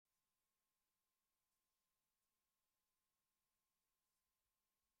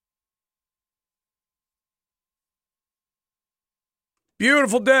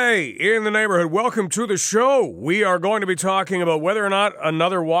Beautiful day in the neighborhood. Welcome to the show. We are going to be talking about whether or not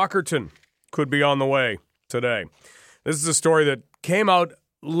another Walkerton could be on the way today. This is a story that came out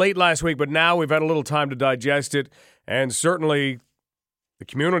late last week, but now we've had a little time to digest it, and certainly the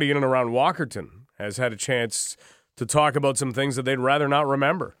community in and around Walkerton has had a chance to talk about some things that they'd rather not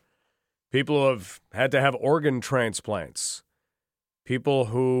remember. People have had to have organ transplants. People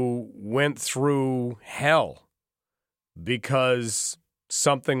who went through hell because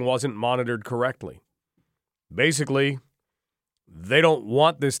something wasn't monitored correctly. Basically, they don't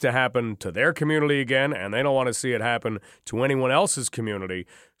want this to happen to their community again, and they don't want to see it happen to anyone else's community.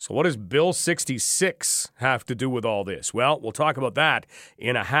 So what does Bill 66 have to do with all this? Well, we'll talk about that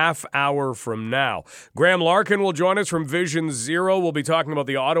in a half hour from now. Graham Larkin will join us from Vision Zero. We'll be talking about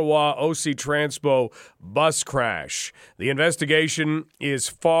the Ottawa OC Transpo bus crash. The investigation is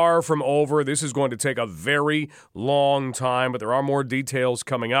far from over. This is going to take a very long time, but there are more details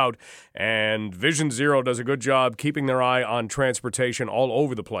coming out, and Vision Zero does a good job keeping their eye on transportation all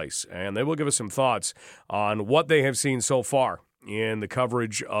over the place, and they will give us some thoughts on what they have seen so far in the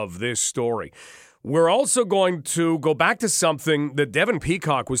coverage of this story. We're also going to go back to something that Devin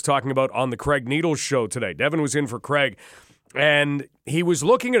Peacock was talking about on the Craig Needles show today. Devin was in for Craig, and he was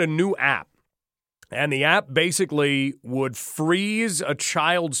looking at a new app. And the app basically would freeze a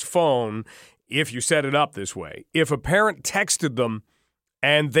child's phone if you set it up this way. If a parent texted them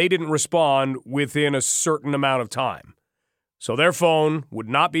and they didn't respond within a certain amount of time. So their phone would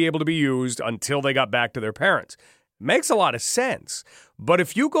not be able to be used until they got back to their parents. Makes a lot of sense. But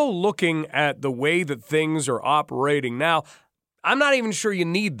if you go looking at the way that things are operating now, I'm not even sure you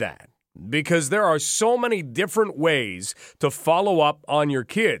need that, because there are so many different ways to follow up on your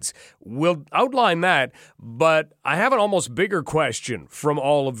kids. We'll outline that, but I have an almost bigger question from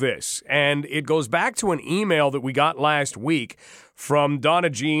all of this, and it goes back to an email that we got last week from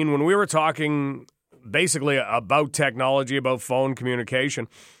Donna Jean when we were talking basically about technology, about phone communication,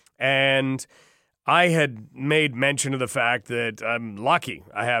 and I had made mention of the fact that I'm lucky.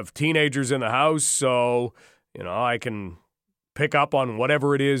 I have teenagers in the house, so, I can pick up on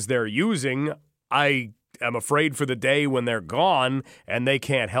whatever it is they're using. I am afraid for the day when they're gone, and they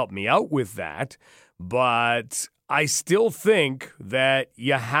can't help me out with that. But I still think that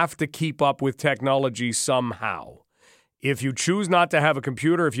you have to keep up with technology somehow. If you choose not to have a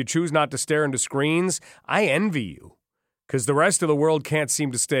computer, if you choose not to stare into screens, I envy you, because the rest of the world can't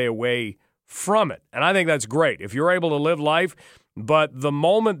seem to stay away from it. And I think that's great. If you're able to live life, but the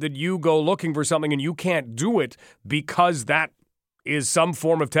moment that you go looking for something and you can't do it because that is some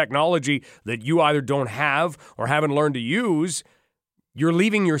form of technology that you either don't have or haven't learned to use, you're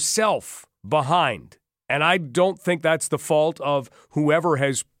leaving yourself behind. And I don't think that's the fault of whoever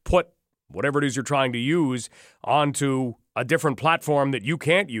has put whatever it is you're trying to use onto a different platform that you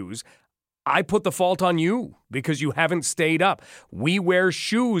can't use. I put the fault on you because you haven't stayed up. We wear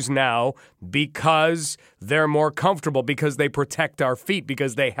shoes now because they're more comfortable, because they protect our feet,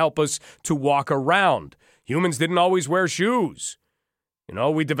 because they help us to walk around. Humans didn't always wear shoes.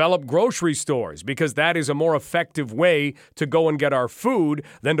 We developed grocery stores because that is a more effective way to go and get our food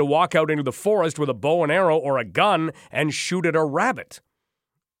than to walk out into the forest with a bow and arrow or a gun and shoot at a rabbit.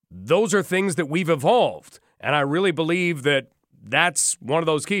 Those are things that we've evolved, and I really believe that that's one of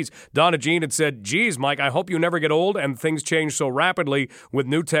those keys. Donna Jean had said, geez, Mike, I hope you never get old and things change so rapidly with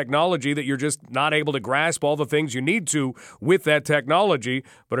new technology that you're just not able to grasp all the things you need to with that technology,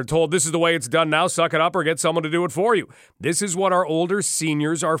 but are told this is the way it's done now, suck it up or get someone to do it for you. This is what our older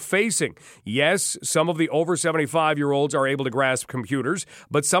seniors are facing. Yes, some of the over 75-year-olds are able to grasp computers,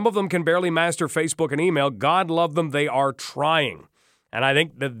 but some of them can barely master Facebook and email. God love them, they are trying. And I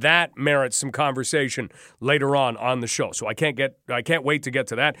think that merits some conversation later on the show. So I can't wait to get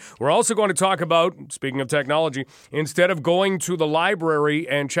to that. We're also going to talk about, speaking of technology, instead of going to the library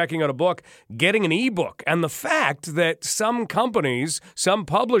and checking out a book, getting an ebook. And the fact that some companies, some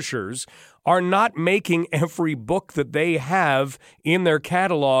publishers, are not making every book that they have in their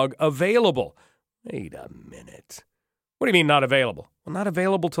catalog available. Wait a minute. What do you mean not available? Well, not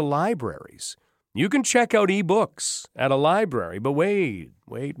available to libraries. You can check out ebooks at a library, but wait.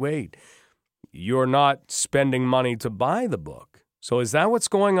 You're not spending money to buy the book. So is that what's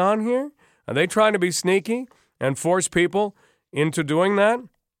going on here? Are they trying to be sneaky and force people into doing that?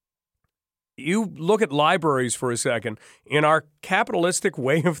 You look at libraries for a second. In our capitalistic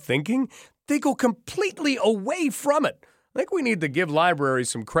way of thinking, they go completely away from it. I think we need to give libraries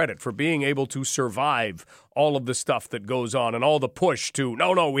some credit for being able to survive all of the stuff that goes on and all the push to,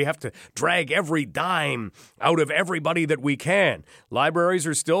 no, we have to drag every dime out of everybody that we can. Libraries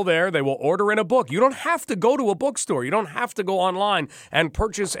are still there. They will order in a book. You don't have to go to a bookstore. You don't have to go online and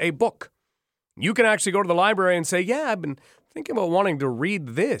purchase a book. You can actually go to the library and say, yeah, I've been thinking about wanting to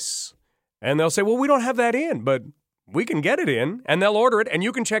read this. And they'll say, well, we don't have that in, but we can get it in, and they'll order it, and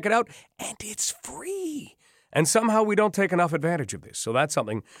you can check it out, and it's free. And somehow we don't take enough advantage of this. So that's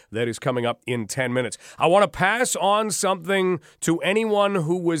something that is coming up in 10 minutes. I want to pass on something to anyone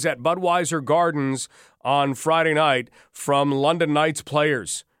who was at Budweiser Gardens on Friday night from London Knights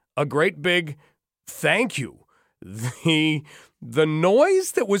players. A great big thank you. The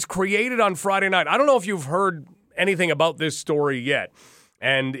noise that was created on Friday night, I don't know if you've heard anything about this story yet.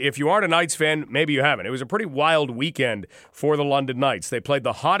 And if you aren't a Knights fan, maybe you haven't. It was a pretty wild weekend for the London Knights. They played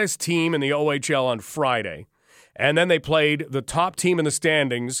the hottest team in the OHL on Friday. And then they played the top team in the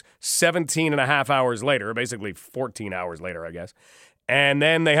standings 17 and a half hours later, basically 14 hours later, I guess. And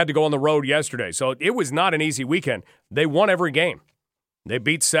then they had to go on the road yesterday. So it was not an easy weekend. They won every game. They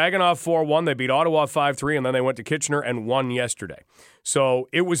beat Saginaw 4-1, they beat Ottawa 5-3, and then they went to Kitchener and won yesterday. So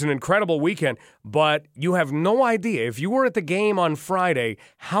it was an incredible weekend, but you have no idea, if you were at the game on Friday,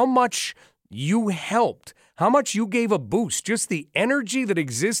 how much you helped, how much you gave a boost, just the energy that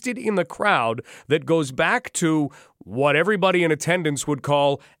existed in the crowd that goes back to what everybody in attendance would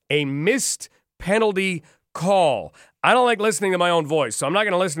call a missed penalty call. I don't like listening to my own voice, so I'm not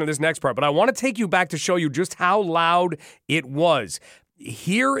going to listen to this next part, but I want to take you back to show you just how loud it was.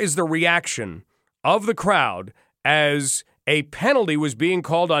 Here is the reaction of the crowd as a penalty was being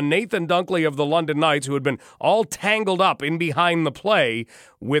called on Nathan Dunkley of the London Knights, who had been all tangled up in behind the play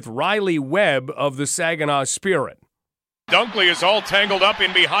with Riley Webb of the Saginaw Spirit. Dunkley is all tangled up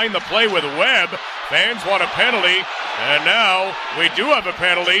in behind the play with Webb. Fans want a penalty, and now we do have a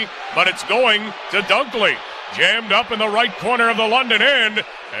penalty, but it's going to Dunkley. Jammed up in the right corner of the London end,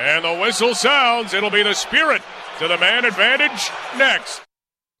 and the whistle sounds. It'll be the Spirit to the man advantage next.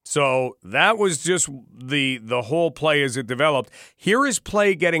 So that was just the whole play as it developed. Here is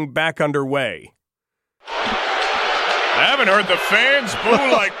play getting back underway. I haven't heard the fans boo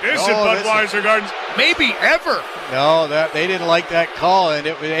like this at Budweiser Gardens, maybe ever. No, they didn't like that call, and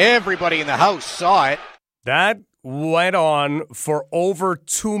everybody in the house saw it. That went on for over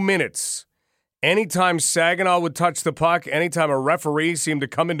 2 minutes. Anytime Saginaw would touch the puck, anytime a referee seemed to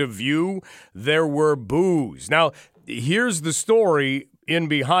come into view, there were boos. Now, here's the story in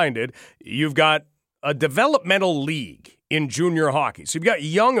behind it. You've got a developmental league in junior hockey. So you've got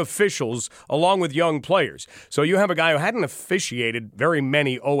young officials along with young players. So you have a guy who hadn't officiated very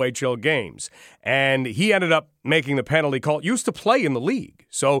many OHL games, and he ended up making the penalty call. Used to play in the league.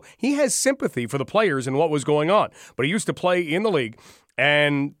 So he has sympathy for the players and what was going on. But he used to play in the league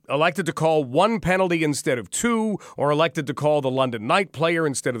and elected to call one penalty instead of two, or elected to call the London Knight player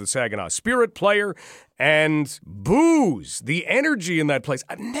instead of the Saginaw Spirit player, and boos, the energy in that place.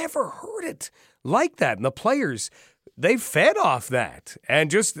 I've never heard it like that. And the players, they fed off that, and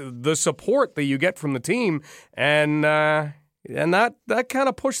just the support that you get from the team, and that kind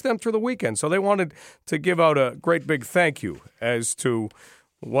of pushed them through the weekend. So they wanted to give out a great big thank you as to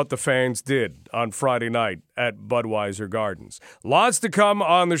what the fans did on Friday night at Budweiser Gardens. Lots to come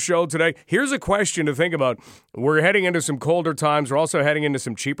on the show today. Here's a question to think about. We're heading into some colder times. We're also heading into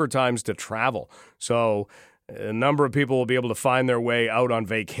some cheaper times to travel. So a number of people will be able to find their way out on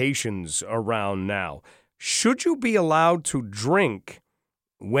vacations around now. Should you be allowed to drink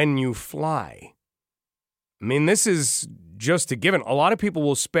when you fly? I mean, this is just a given. A lot of people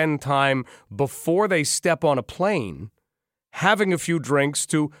will spend time before they step on a plane having a few drinks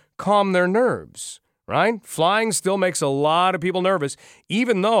to calm their nerves, right? Flying still makes a lot of people nervous,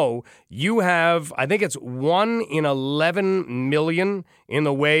 even though you have, I think it's 1 in 11 million in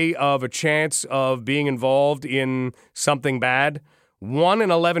the way of a chance of being involved in something bad. 1 in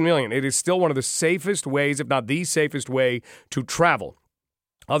 11 million. It is still one of the safest ways, if not the safest way, to travel,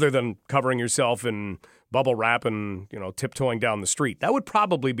 other than covering yourself in bubble wrap and, tiptoeing down the street. That would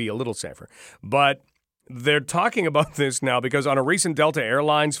probably be a little safer. But they're talking about this now because on a recent Delta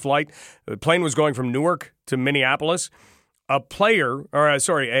Airlines flight, the plane was going from Newark to Minneapolis. A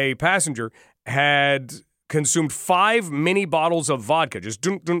passenger had consumed 5 mini bottles of vodka, just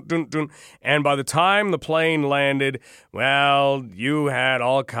dun, dun, dun, dun. And by the time the plane landed, well, you had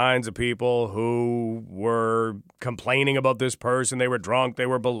all kinds of people who were complaining about this person. They were drunk, they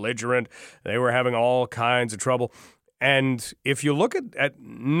were belligerent, they were having all kinds of trouble. And if you look at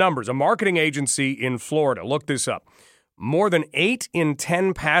numbers, a marketing agency in Florida, look this up. more than 8 in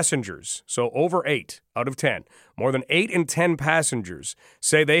 10 passengers, so over 8 out of 10, more than 8 in 10 passengers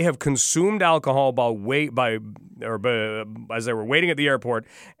say they have consumed alcohol as they were waiting at the airport.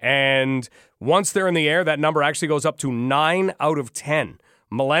 And once they're in the air, that number actually goes up to 9 out of 10.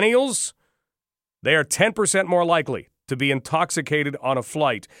 Millennials, they are 10% more likely to be intoxicated on a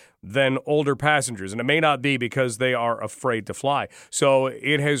flight than older passengers. And it may not be because they are afraid to fly. So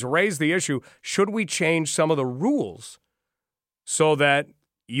it has raised the issue, should we change some of the rules so that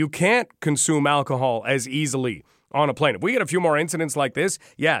you can't consume alcohol as easily on a plane? If we get a few more incidents like this,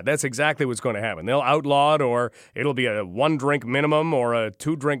 yeah, that's exactly what's going to happen. They'll outlaw it, or it'll be a 1-drink minimum or a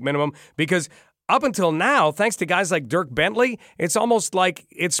 2-drink minimum. Because up until now, thanks to guys like Dirk Bentley, it's almost like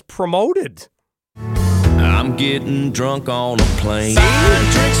it's promoted. I'm getting drunk on a plane.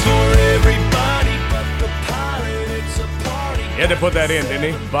 Buying drinks for everybody but the pilot. It's a party. He had to put that in,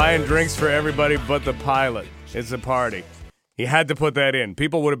 didn't he? Buying drinks for everybody but the pilot. It's a party. He had to put that in.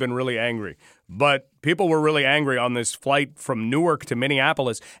 People would have been really angry. But people were really angry on this flight from Newark to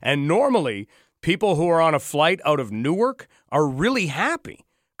Minneapolis. And normally, people who are on a flight out of Newark are really happy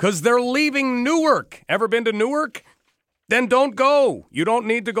because they're leaving Newark. Ever been to Newark? Then don't go. You don't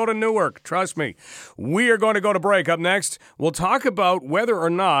need to go to Newark. Trust me. We are going to go to break. Up next, we'll talk about whether or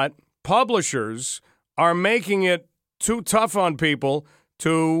not publishers are making it too tough on people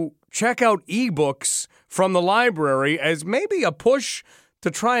to check out ebooks from the library as maybe a push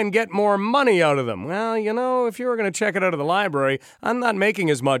to try and get more money out of them. Well, you know, if you were going to check it out of the library, I'm not making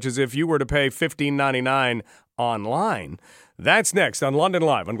as much as if you were to pay $15.99 online. That's next on London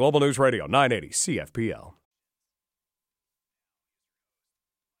Live on Global News Radio, 980 CFPL.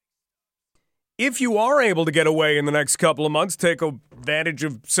 If you are able to get away in the next couple of months, take advantage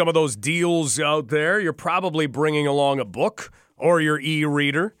of some of those deals out there, you're probably bringing along a book or your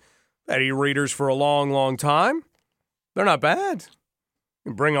e-reader. Had e-readers for a long, long time. They're not bad.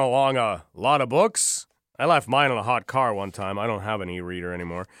 You bring along a lot of books. I left mine in a hot car one time. I don't have an e-reader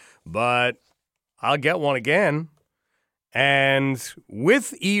anymore, but I'll get one again. And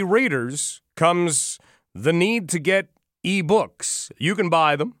with e-readers comes the need to get e-books. You can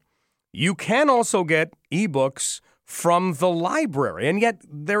buy them. You can also get ebooks from the library. And yet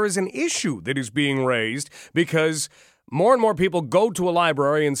there is an issue that is being raised because more and more people go to a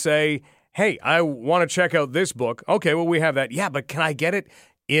library and say, hey, I want to check out this book. Okay, well, we have that. Yeah, but can I get it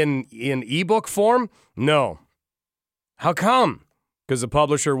in ebook form? No. How come? Because the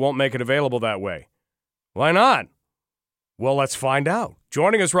publisher won't make it available that way. Why not? Well, let's find out.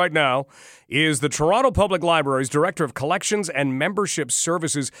 Joining us right now is the Toronto Public Library's Director of Collections and Membership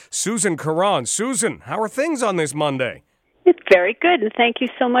Services, Susan Caron. Susan, how are things on this Monday? It's very good, and thank you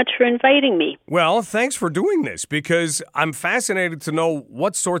so much for inviting me. Well, thanks for doing this, because I'm fascinated to know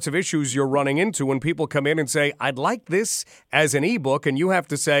what sorts of issues you're running into when people come in and say, I'd like this as an ebook, and you have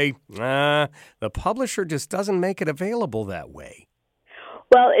to say, the publisher just doesn't make it available that way.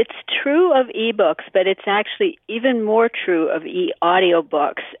 Well, it's true of ebooks, but it's actually even more true of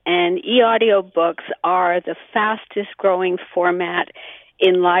e-audiobooks. And e-audiobooks are the fastest growing format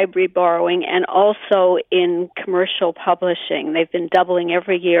in library borrowing and also in commercial publishing. They've been doubling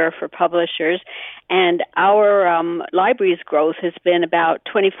every year for publishers. And our library's growth has been about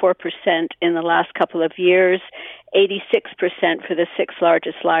 24% in the last couple of years, 86% for the 6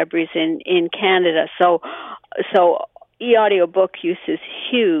 largest libraries in Canada. So e-audiobook use is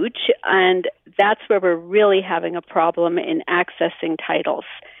huge, and that's where we're really having a problem in accessing titles.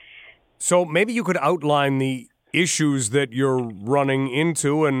 So maybe you could outline the issues that you're running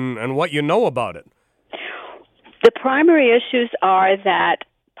into and what you know about it. The primary issues are that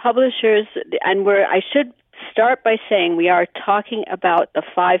publishers, and I should start by saying we are talking about the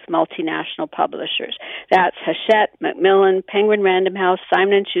 5 multinational publishers. That's Hachette, Macmillan, Penguin Random House,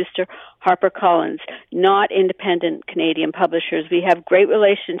 Simon & Schuster, HarperCollins, not independent Canadian publishers. We have great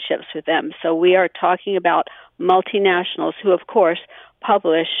relationships with them. So we are talking about multinationals who, of course,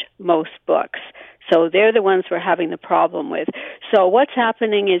 publish most books. So they're the ones we're having the problem with. So what's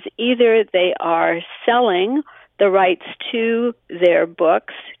happening is either they are selling the rights to their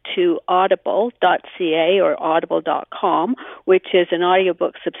books to audible.ca or audible.com, which is an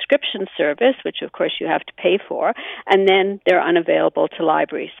audiobook subscription service, which of course you have to pay for, and then they're unavailable to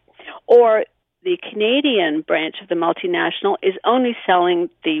libraries. Or the Canadian branch of the multinational is only selling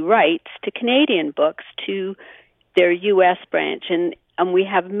the rights to Canadian books to their U.S. branch. And we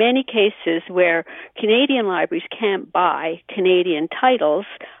have many cases where Canadian libraries can't buy Canadian titles,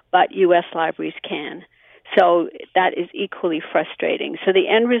 but U.S. libraries can. So that is equally frustrating. So the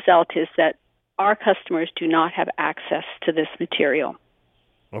end result is that our customers do not have access to this material.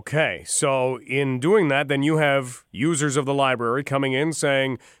 Okay, so in doing that, then you have users of the library coming in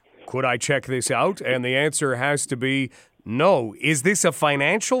saying, could I check this out? And the answer has to be no. Is this a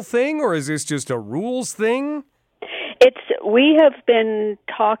financial thing or is this just a rules thing? We have been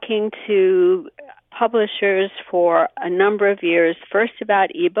talking to publishers for a number of years, first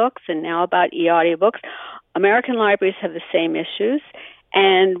about ebooks and now about e-audiobooks. American libraries have the same issues,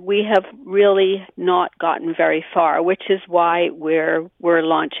 and we have really not gotten very far, which is why we're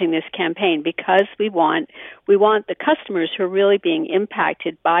launching this campaign, because we want the customers who are really being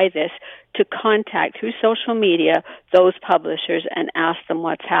impacted by this to contact through social media those publishers and ask them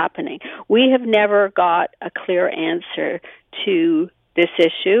what's happening. We have never got a clear answer to this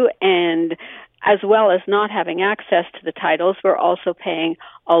issue, and as well as not having access to the titles, we're also paying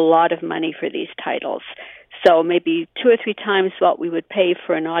a lot of money for these titles. So maybe 2 or 3 times what we would pay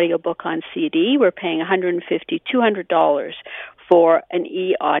for an audiobook on CD, we're paying $150, $200 for an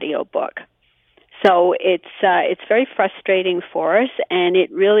e-audiobook. So it's very frustrating for us, and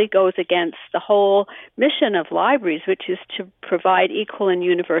it really goes against the whole mission of libraries, which is to provide equal and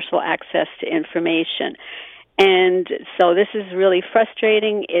universal access to information. And so this is really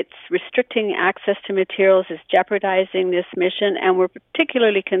frustrating. It's restricting access to materials, it's jeopardizing this mission, and we're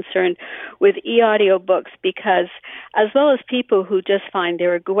particularly concerned with e-audiobooks because, as well as people who just find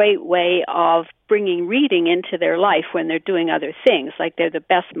they're a great way of bringing reading into their life when they're doing other things, like they're the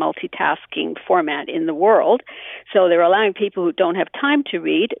best multitasking format in the world. So they're allowing people who don't have time to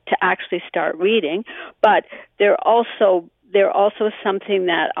read to actually start reading, but they're also something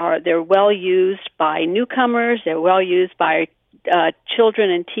that they're well used by newcomers, they're well used by children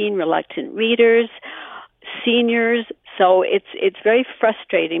and teen reluctant readers, seniors. So it's very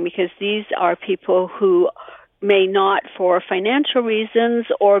frustrating because these are people who may not, for financial reasons,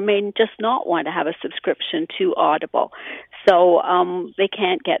 or may just not want to have a subscription to Audible. So they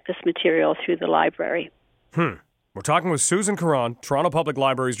can't get this material through the library. We're talking with Susan Caron, Toronto Public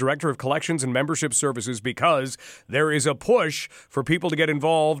Library's Director of Collections and Membership Services, because there is a push for people to get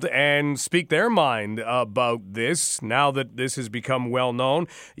involved and speak their mind about this now that this has become well known.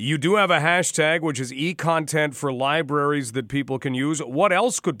 You do have a hashtag, which is e-content for libraries that people can use. What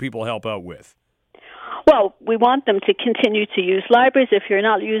else could people help out with? Well, we want them to continue to use libraries. If you're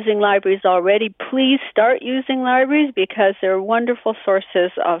not using libraries already, please start using libraries because they're wonderful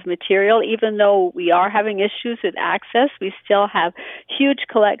sources of material. Even though we are having issues with access, we still have huge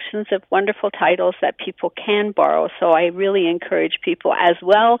collections of wonderful titles that people can borrow. So I really encourage people, as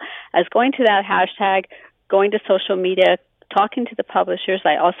well as going to that hashtag, going to social media, talking to the publishers,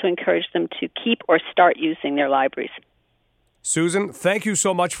 I also encourage them to keep or start using their libraries. Susan, thank you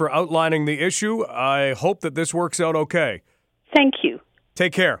so much for outlining the issue. I hope that this works out okay. Thank you.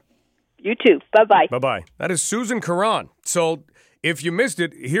 Take care. You too. Bye-bye. Bye-bye. That is Susan Caron. So if you missed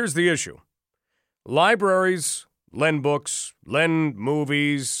it, here's the issue. Libraries lend books, lend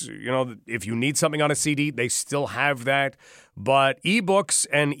movies. You know, if you need something on a CD, they still have that. But ebooks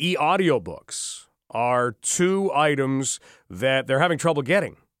and e-audiobooks are 2 items that they're having trouble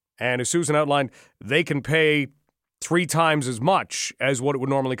getting. And as Susan outlined, they can pay 3 times as much as what it would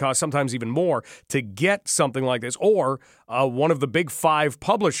normally cost, sometimes even more, to get something like this. Or one of the big 5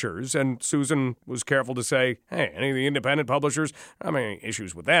 publishers, and Susan was careful to say, hey, any of the independent publishers, I don't have any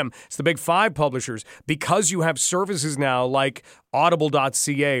issues with them. It's the big 5 publishers, because you have services now like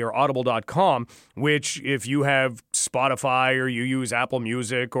audible.ca or audible.com, which if you have Spotify or you use Apple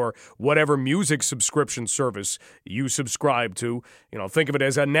Music or whatever music subscription service you subscribe to, you know, think of it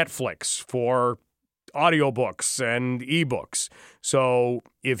as a Netflix for audiobooks and ebooks. So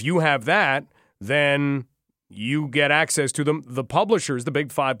if you have that, then you get access to them. The publishers, the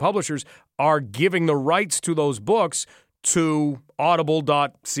big 5 publishers, are giving the rights to those books to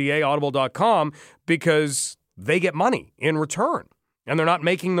audible.ca, audible.com, because they get money in return, and they're not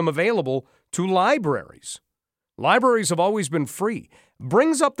making them available to libraries. Libraries have always been free.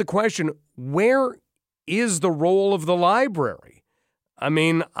 Brings up the question, where is the role of the library? I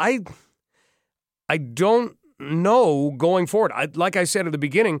mean, I don't know going forward. Like I said at the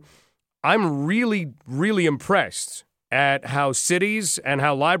beginning, I'm really, really impressed at how cities and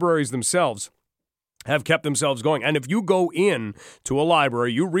how libraries themselves have kept themselves going. And if you go in to a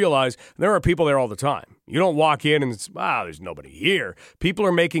library, you realize there are people there all the time. You don't walk in and it's, there's nobody here. People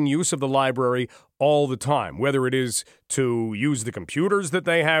are making use of the library all the time, whether it is to use the computers that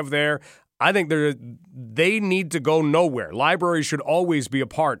they have there. I think they need to go nowhere. Libraries should always be a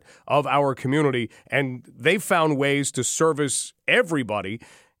part of our community, and they've found ways to service everybody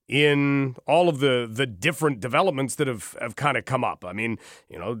in all of the different developments that have kind of come up. I mean,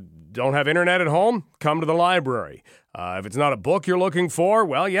 don't have internet at home? Come to the library. If it's not a book you're looking for,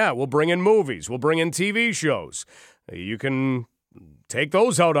 well, yeah, we'll bring in movies. We'll bring in TV shows. You can take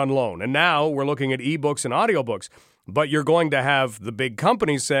those out on loan. And now we're looking at ebooks and audiobooks. But you're going to have the big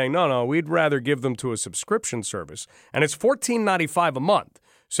companies saying, no, we'd rather give them to a subscription service. And it's $14.95 a month.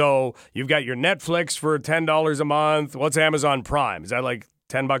 So you've got your Netflix for $10 a month. What's Amazon Prime? Is that like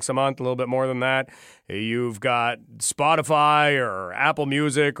 $10 a month, a little bit more than that? You've got Spotify or Apple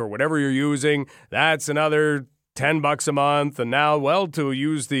Music or whatever you're using. That's another $10 a month. And now, well, to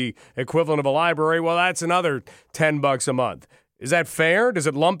use the equivalent of a library, well, that's another $10 a month. Is that fair? Does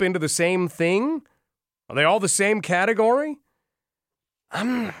it lump into the same thing? Are they all the same category?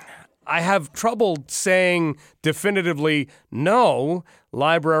 I have trouble saying definitively, no,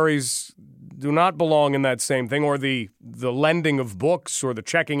 libraries do not belong in that same thing, or the lending of books or the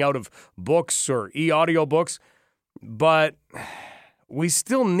checking out of books or e-audio books. But we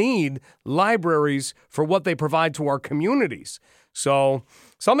still need libraries for what they provide to our communities. So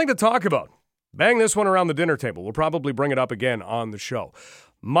something to talk about. Bang this one around the dinner table. We'll probably bring it up again on the show.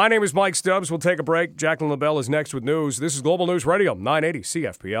 My name is Mike Stubbs. We'll take a break. Jacqueline LaBelle is next with news. This is Global News Radio, 980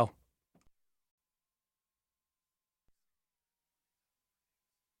 CFPL.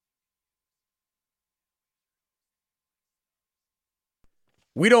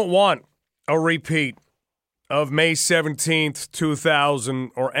 We don't want a repeat of May 17th,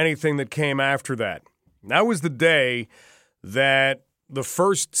 2000, or anything that came after that. That was the day that the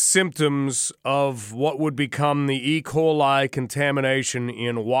first symptoms of what would become the E. coli contamination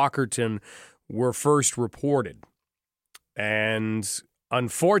in Walkerton were first reported. And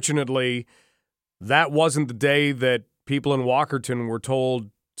unfortunately, that wasn't the day that people in Walkerton were told,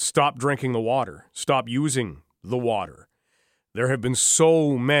 stop drinking the water, stop using the water. There have been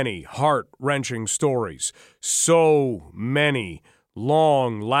so many heart-wrenching stories, so many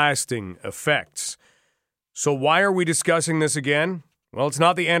long-lasting effects. So why are we discussing this again? Well, it's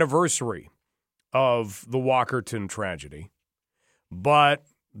not the anniversary of the Walkerton tragedy, but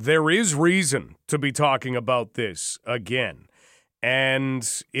there is reason to be talking about this again. And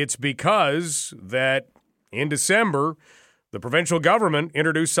it's because that in December, the provincial government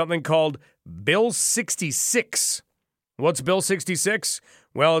introduced something called Bill 66. What's Bill 66?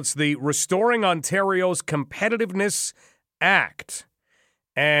 Well, it's the Restoring Ontario's Competitiveness Act.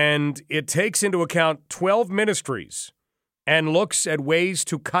 And it takes into account 12 ministries and looks at ways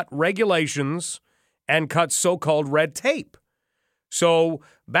to cut regulations and cut so-called red tape. So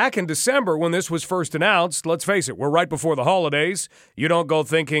back in December when this was first announced, let's face it, we're right before the holidays. You don't go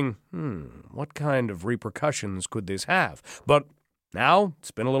thinking, what kind of repercussions could this have? But now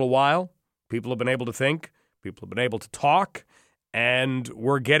it's been a little while. People have been able to think. People have been able to talk. And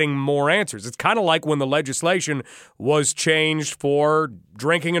we're getting more answers. It's kind of like when the legislation was changed for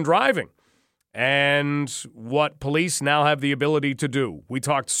drinking and driving and what police now have the ability to do. We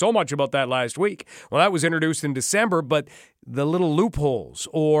talked so much about that last week. Well, that was introduced in December, but the little loopholes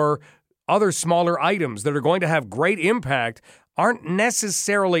or other smaller items that are going to have great impact aren't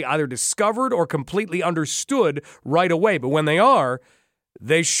necessarily either discovered or completely understood right away. But when they are,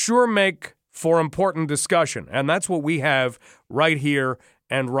 they sure make for important discussion. And that's what we have right here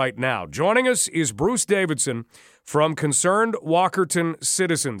and right now. Joining us is Bruce Davidson from Concerned Walkerton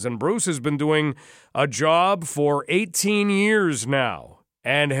Citizens. And Bruce has been doing a job for 18 years now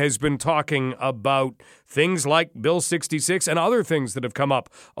and has been talking about things like Bill 66 and other things that have come up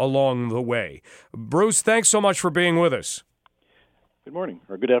along the way. Bruce, thanks so much for being with us. Good morning,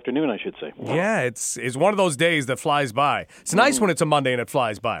 or good afternoon, I should say. Yeah, it's one of those days that flies by. It's nice when it's a Monday and it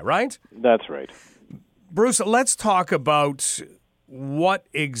flies by, right? That's right. Bruce, let's talk about what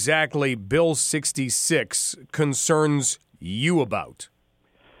exactly Bill 66 concerns you about.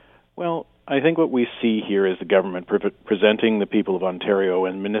 Well, I think what we see here is the government presenting the people of Ontario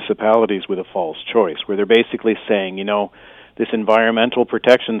and municipalities with a false choice, where they're basically saying, this environmental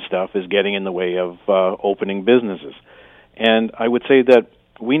protection stuff is getting in the way of opening businesses. And I would say that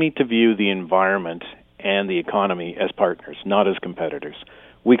we need to view the environment and the economy as partners, not as competitors.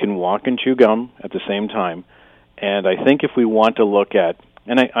 We can walk and chew gum at the same time. And I think if we want to look at,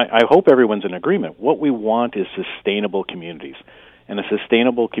 and I hope everyone's in agreement, what we want is sustainable communities. And a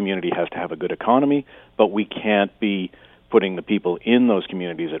sustainable community has to have a good economy, but we can't be putting the people in those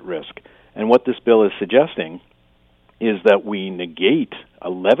communities at risk. And what this bill is suggesting is that we negate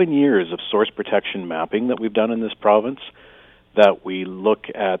 11 years of source protection mapping that we've done in this province, that we look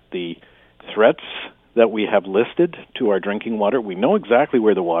at the threats that we have listed to our drinking water. We know exactly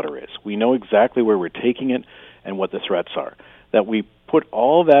where the water is. We know exactly where we're taking it and what the threats are. That we put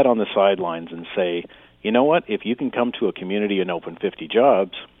all that on the sidelines and say, you know what, if you can come to a community and open 50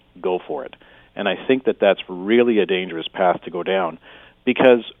 jobs, go for it. And I think that that's really a dangerous path to go down,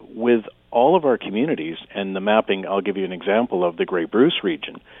 because with all of our communities and the mapping, I'll give you an example of the Grey Bruce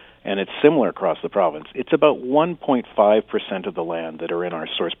region, and it's similar across the province. It's about 1.5% of the land that are in our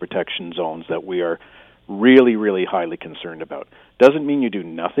source protection zones that we are really, really highly concerned about. Doesn't mean you do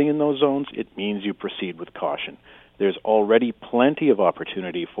nothing in those zones. It means you proceed with caution. There's already plenty of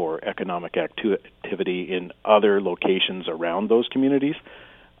opportunity for economic activity in other locations around those communities.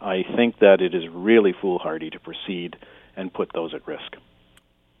 I think that it is really foolhardy to proceed and put those at risk.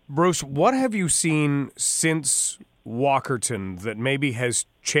 Bruce, what have you seen since Walkerton that maybe has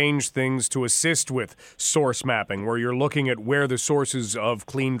changed things to assist with source mapping, where you're looking at where the sources of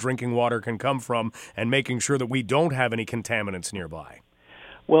clean drinking water can come from and making sure that we don't have any contaminants nearby?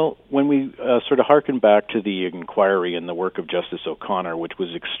 Well, when we sort of harken back to the inquiry and the work of Justice O'Connor, which was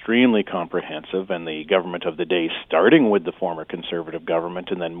extremely comprehensive, and the government of the day, starting with the former Conservative government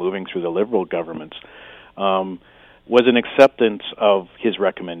and then moving through the Liberal governments, was an acceptance of his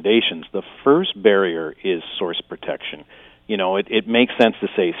recommendations. The first barrier is source protection. You know, it makes sense to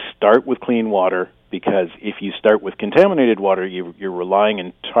say start with clean water, because if you start with contaminated water, you're relying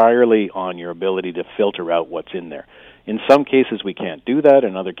entirely on your ability to filter out what's in there. In some cases, we can't do that.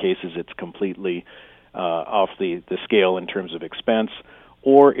 In other cases, it's completely off the scale in terms of expense.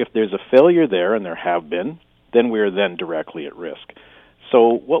 Or if there's a failure there, and there have been, then we're then directly at risk.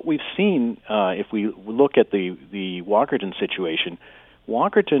 So what we've seen, if we look at the Walkerton situation,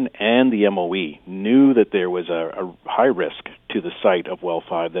 Walkerton and the MOE knew that there was a high risk to the site of Well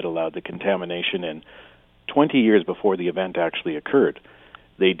 5 that allowed the contamination in 20 years before the event actually occurred.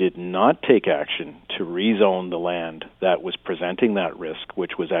 They did not take action to rezone the land that was presenting that risk,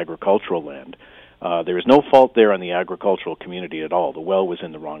 which was agricultural land. There was no fault there on the agricultural community at all. The well was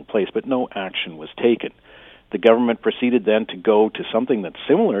in the wrong place, but no action was taken. The government proceeded then to go to something that's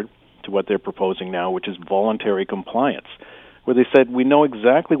similar to what they're proposing now, which is voluntary compliance, where they said, we know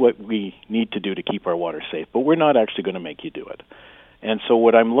exactly what we need to do to keep our water safe, but we're not actually going to make you do it. And so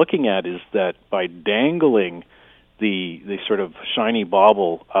what I'm looking at is that by dangling the sort of shiny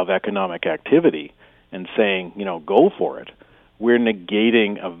bauble of economic activity and saying, you know, go for it, we're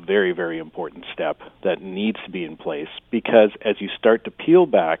negating a very, very important step that needs to be in place, because as you start to peel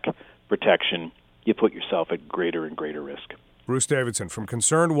back protection, you put yourself at greater and greater risk. Bruce Davidson from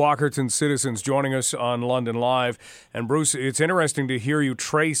Concerned Walkerton Citizens joining us on London Live. And Bruce, it's interesting to hear you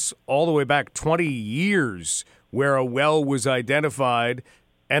trace all the way back 20 years where a well was identified,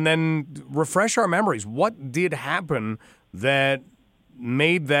 and then refresh our memories. What did happen that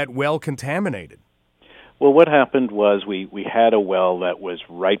made that well contaminated? Well, what happened was we had a well that was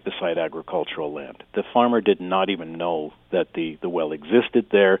right beside agricultural land. The farmer did not even know that the well existed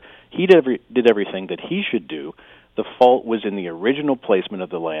there. He did everything that he should do. The fault was in the original placement of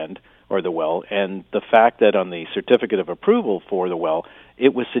the land, or the well, and the fact that on the certificate of approval for the well,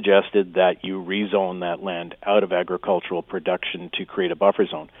 it was suggested that you rezone that land out of agricultural production to create a buffer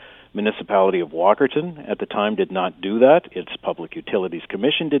zone. Municipality of Walkerton at the time did not do that. Its Public Utilities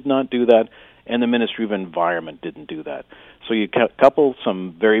Commission did not do that, and the Ministry of Environment didn't do that. So you couple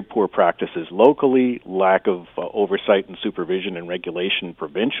some very poor practices locally, lack of oversight and supervision and regulation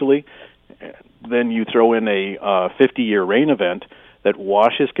provincially, then you throw in a 50-year rain event that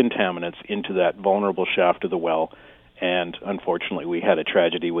washes contaminants into that vulnerable shaft of the well, and unfortunately we had a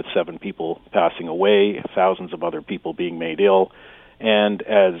tragedy with 7 people passing away, thousands of other people being made ill, and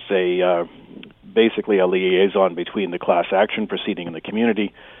as basically a liaison between the class action proceeding and the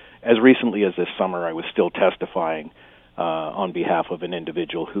community, as recently as this summer I was still testifying on behalf of an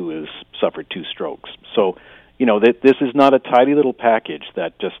individual who has suffered 2 strokes. So, you know, this is not a tidy little package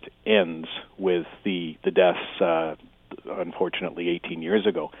that just ends with the deaths, unfortunately, 18 years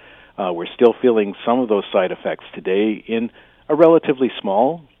ago. We're still feeling some of those side effects today in a relatively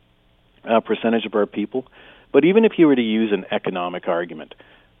small percentage of our people. But even if you were to use an economic argument,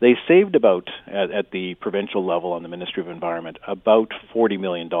 they saved about, at the provincial level on the Ministry of Environment, about $40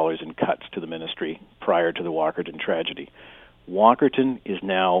 million in cuts to the ministry prior to the Walkerton tragedy. Walkerton is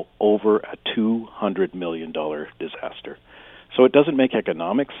now over a $200 million disaster. So it doesn't make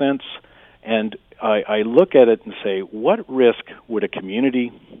economic sense. And I look at it and say, what risk would a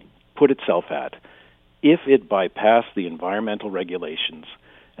community put itself at if it bypassed the environmental regulations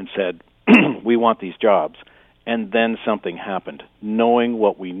and said, we want these jobs, and then something happened, knowing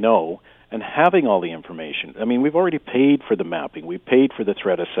what we know and having all the information? I mean, we've already paid for the mapping. We've paid for the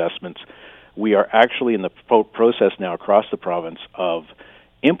threat assessments. We are actually in the process now across the province of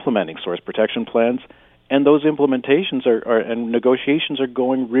implementing source protection plans, And those implementations and negotiations are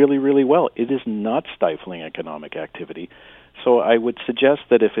going really, really well. It is not stifling economic activity. So I would suggest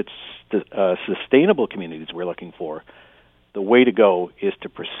that if it's sustainable communities we're looking for, the way to go is to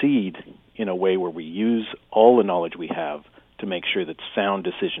proceed in a way where we use all the knowledge we have to make sure that sound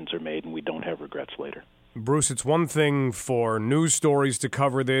decisions are made and we don't have regrets later. Bruce, it's one thing for news stories to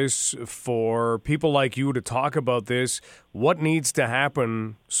cover this, for people like you to talk about this. What needs to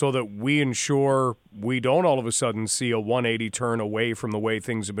happen so that we ensure we don't all of a sudden see a 180 turn away from the way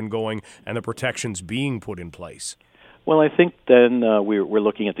things have been going and the protections being put in place? Well, I think then we're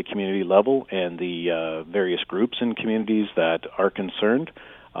looking at the community level and the various groups and communities that are concerned.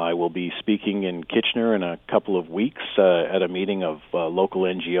 I will be speaking in Kitchener in a couple of weeks at a meeting of local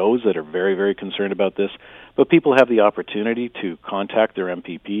NGOs that are very, very concerned about this. But people have the opportunity to contact their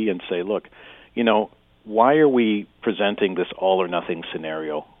MPP and say, look, why are we presenting this all-or-nothing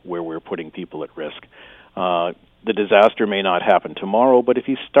scenario where we're putting people at risk? The disaster may not happen tomorrow, but if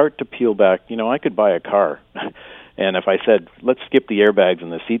you start to peel back, I could buy a car. And if I said, let's skip the airbags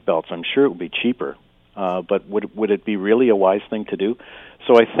and the seatbelts, I'm sure it would be cheaper. But would it be really a wise thing to do?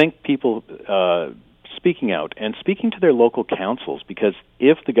 So I think people speaking out and speaking to their local councils, because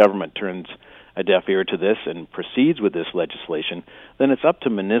if the government turns a deaf ear to this and proceeds with this legislation, then it's up to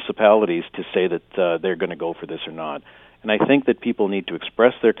municipalities to say that they're going to go for this or not. And I think that people need to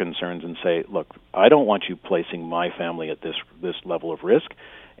express their concerns and say, look, I don't want you placing my family at this level of risk.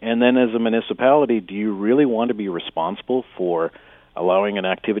 And then as a municipality, do you really want to be responsible for allowing an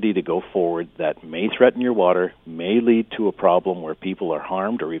activity to go forward that may threaten your water, may lead to a problem where people are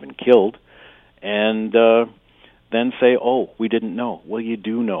harmed or even killed, and then say, oh, we didn't know. Well, you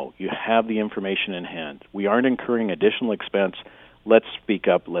do know. You have the information in hand. We aren't incurring additional expense. Let's speak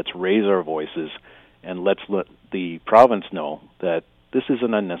up. Let's raise our voices, and let's let the province know that this is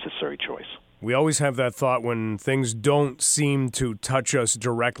an unnecessary choice. We always have that thought when things don't seem to touch us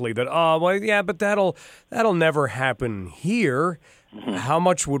directly that, but that'll never happen here. Mm-hmm. How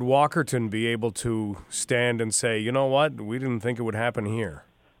much would Walkerton be able to stand and say, you know what, we didn't think it would happen here?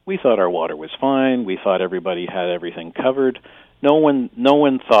 We thought our water was fine. We thought everybody had everything covered. No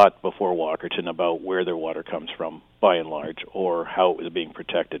one thought before Walkerton about where their water comes from, by and large, or how it was being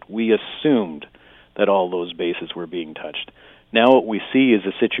protected. We assumed that all those bases were being touched. Now what we see is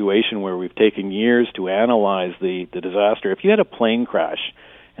a situation where we've taken years to analyze the disaster. If you had a plane crash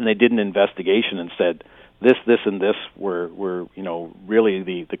and they did an investigation and said, this, and this were really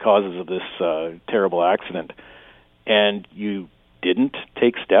the causes of this terrible accident, and you didn't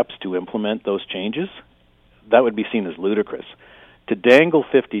take steps to implement those changes, that would be seen as ludicrous. To dangle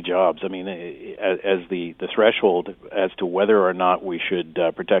 50 jobs, as the threshold as to whether or not we should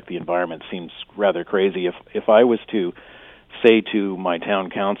protect the environment seems rather crazy. If I was to say to my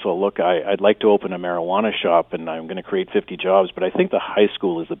town council, look, I'd like to open a marijuana shop and I'm going to create 50 jobs, but I think the high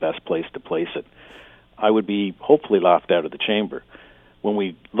school is the best place to place it, I would be hopefully laughed out of the chamber. When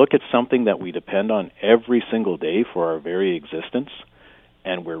we look at something that we depend on every single day for our very existence,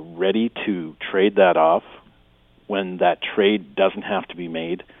 and we're ready to trade that off when that trade doesn't have to be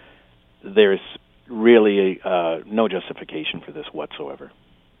made, there's really no justification for this whatsoever.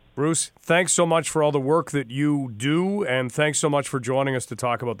 Bruce, thanks so much for all the work that you do, and thanks so much for joining us to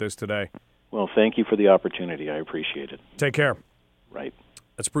talk about this today. Well, thank you for the opportunity. I appreciate it. Take care. Right.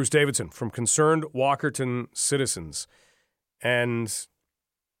 That's Bruce Davidson from Concerned Walkerton Citizens. And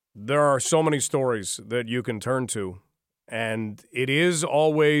there are so many stories that you can turn to, and it is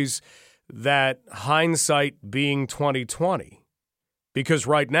always that hindsight being 20/20. Because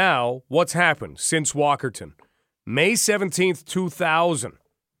right now, what's happened since Walkerton? May 17th, 2000.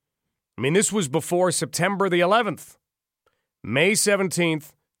 This was before September the 11th. May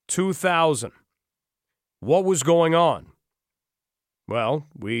 17th, 2000. What was going on? Well,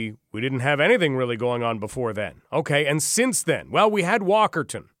 we didn't have anything really going on before then. Okay, and since then? Well, we had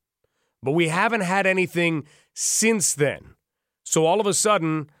Walkerton, but we haven't had anything since then. So all of a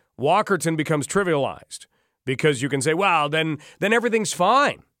sudden, Walkerton becomes trivialized because you can say, well, then everything's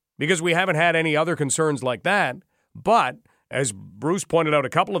fine because we haven't had any other concerns like that. But as Bruce pointed out a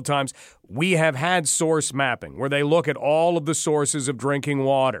couple of times, we have had source mapping where they look at all of the sources of drinking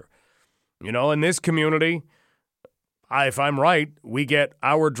water. In this community, if I'm right, we get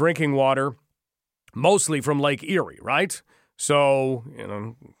our drinking water mostly from Lake Erie, right? So,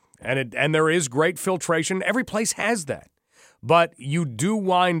 and there is great filtration. Every place has that. But you do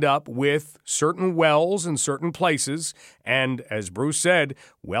wind up with certain wells in certain places. And as Bruce said,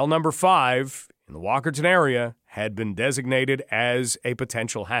 well number 5 in the Walkerton area had been designated as a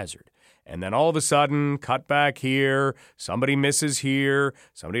potential hazard. And then all of a sudden, cut back here, somebody misses here,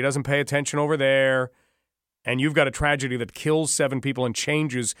 somebody doesn't pay attention over there. and you've got a tragedy that kills 7 people and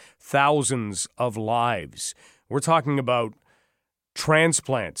changes thousands of lives. We're talking about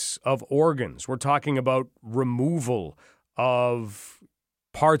transplants of organs. We're talking about removal of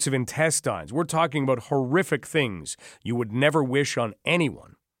parts of intestines. We're talking about horrific things you would never wish on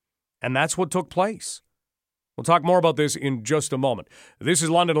anyone. And that's what took place. We'll talk more about this in just a moment. This is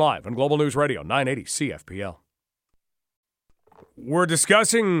London Live on Global News Radio, 980 CFPL. We're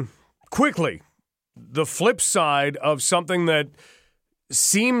discussing quickly the flip side of something that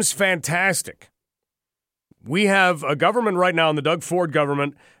seems fantastic. We have a government right now in the Doug Ford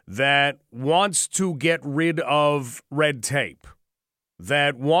government that wants to get rid of red tape,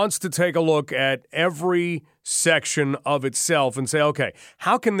 that wants to take a look at every section of itself and say, okay,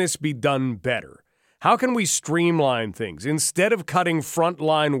 how can this be done better? How can we streamline things? Instead of cutting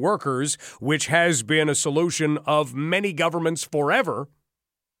frontline workers, which has been a solution of many governments forever,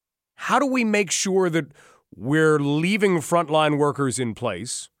 how do we make sure that we're leaving frontline workers in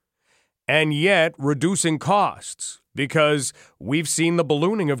place and yet reducing costs? Because we've seen the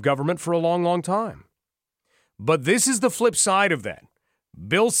ballooning of government for a long, long time. But this is the flip side of that.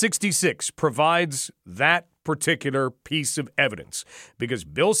 Bill 66 provides that particular piece of evidence, because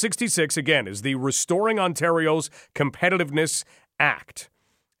Bill 66, again, is the Restoring Ontario's Competitiveness Act.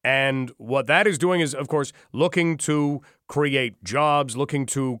 And what that is doing is, of course, looking to create jobs, looking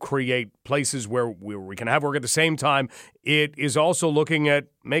to create places where we can have work at the same time. It is also looking at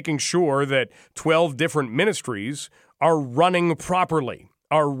making sure that 12 different ministries are running properly,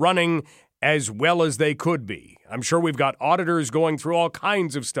 are running as well as they could be. I'm sure we've got auditors going through all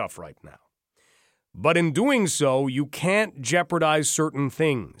kinds of stuff right now. But in doing so, you can't jeopardize certain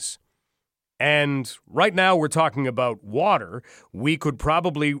things. And right now we're talking about water. We could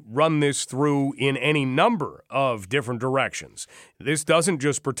probably run this through in any number of different directions. This doesn't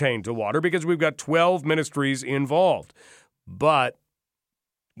just pertain to water because we've got 12 ministries involved. But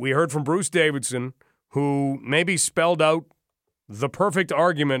we heard from Bruce Davidson, who maybe spelled out the perfect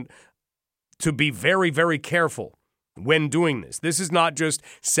argument to be very, very careful when doing this. This is not just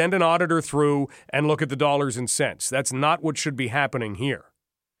send an auditor through and look at the dollars and cents. That's not what should be happening here.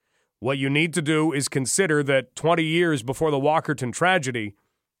 What you need to do is consider that 20 years before the Walkerton tragedy,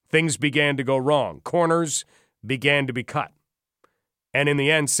 things began to go wrong. Corners began to be cut. And in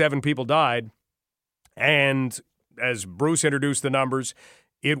the end, 7 people died. And as Bruce introduced the numbers,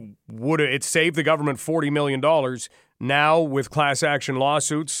 it saved the government $40 million. Now, with class action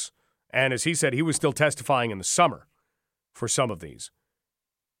lawsuits, and as he said, he was still testifying in the summer for some of these,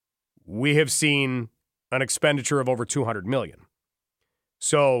 we have seen an expenditure of over $200 million.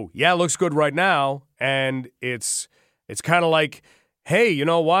 So, yeah, it looks good right now, and it's kind of like, hey, you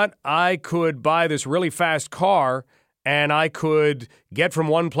know what? I could buy this really fast car, and I could get from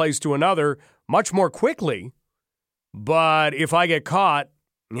one place to another much more quickly, but if I get caught,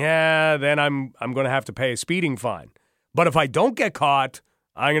 yeah, then I'm going to have to pay a speeding fine. But if I don't get caught,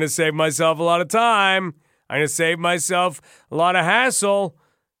 I'm going to save myself a lot of time. I'm going to save myself a lot of hassle.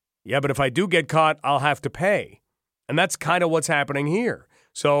 Yeah, but if I do get caught, I'll have to pay. And that's kind of what's happening here.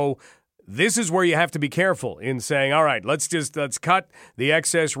 So this is where you have to be careful in saying, all right, let's cut the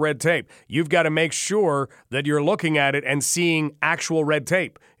excess red tape. You've got to make sure that you're looking at it and seeing actual red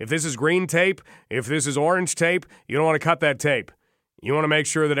tape. If this is green tape, if this is orange tape, you don't want to cut that tape. You want to make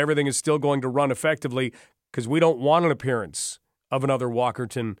sure that everything is still going to run effectively, because we don't want an appearance of another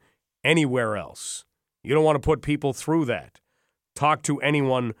Walkerton anywhere else. You don't want to put people through that. Talk to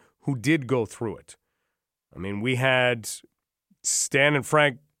anyone who did go through it. I mean, we had Stan and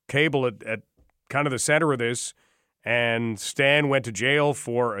Frank Cable at kind of the center of this, and Stan went to jail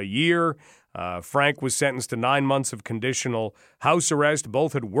for a year. Frank was sentenced to 9 months of conditional house arrest.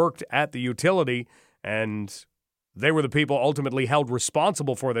 Both had worked at the utility, and they were the people ultimately held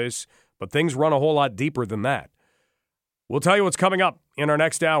responsible for this, but things run a whole lot deeper than that. We'll tell you what's coming up in our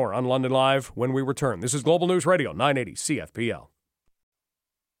next hour on London Live when we return. This is Global News Radio, 980 CFPL.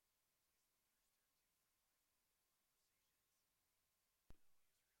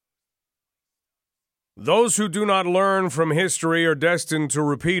 Those who do not learn from history are destined to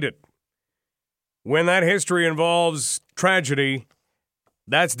repeat it. When that history involves tragedy,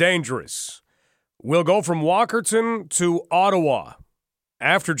 that's dangerous. We'll go from Walkerton to Ottawa.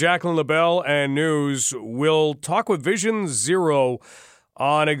 After Jacqueline LaBelle and news, we'll talk with Vision Zero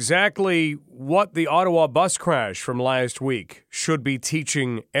on exactly what the Ottawa bus crash from last week should be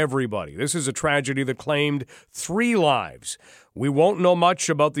teaching everybody. This is a tragedy that claimed 3 lives. We won't know much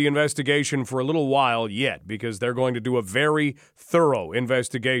about the investigation for a little while yet, because they're going to do a very thorough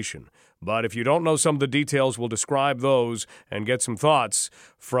investigation. But if you don't know some of the details, we'll describe those and get some thoughts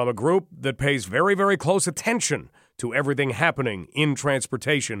from a group that pays very, very close attention to everything happening in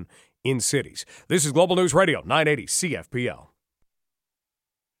transportation in cities. This is Global News Radio, 980 CFPL.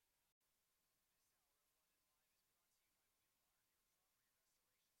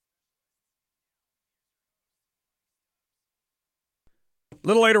 A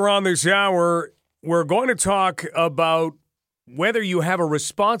little later on this hour, we're going to talk about whether you have a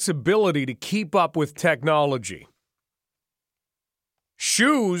responsibility to keep up with technology.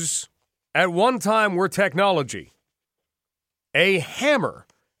 Shoes at one time were technology. A hammer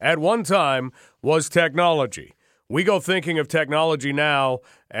at one time was technology. We go thinking of technology now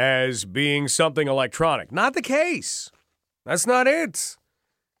as being something electronic. Not the case. That's not it.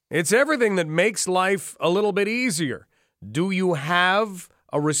 It's everything that makes life a little bit easier. Do you have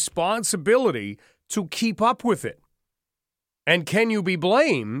a responsibility to keep up with it? And can you be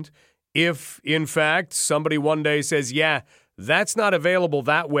blamed if, in fact, somebody one day says, yeah, that's not available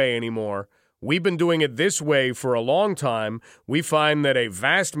that way anymore. We've been doing it this way for a long time. We find that a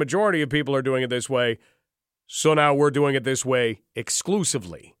vast majority of people are doing it this way, so now we're doing it this way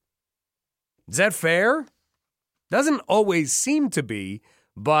exclusively. Is that fair? Doesn't always seem to be,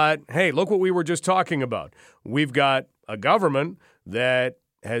 but hey, look what we were just talking about. We've got a government that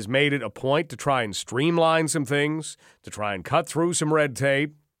has made it a point to try and streamline some things, to try and cut through some red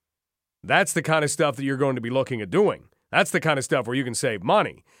tape. That's the kind of stuff that you're going to be looking at doing. That's the kind of stuff where you can save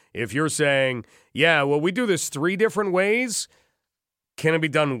money. If you're saying, yeah, well, we do this 3 different ways, can it be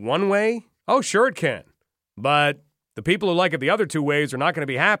done one way? Oh, sure it can. But the people who like it the other 2 ways are not going to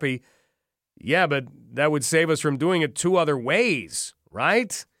be happy. Yeah, but that would save us from doing it 2 other ways,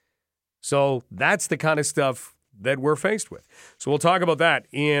 right? So that's the kind of stuff that we're faced with. So we'll talk about that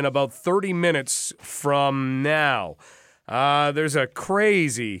in about 30 minutes from now. There's a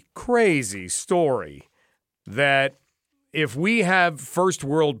crazy, crazy story that if we have first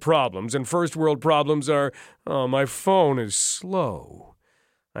world problems, and first world problems are, oh, my phone is slow.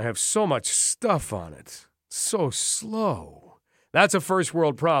 I have so much stuff on it. So slow. That's a first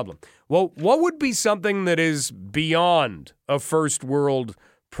world problem. Well, what would be something that is beyond a first world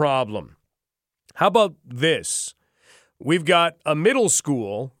problem? How about this? We've got a middle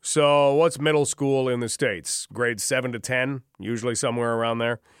school. So what's middle school in the States? Grades 7 to 10, usually somewhere around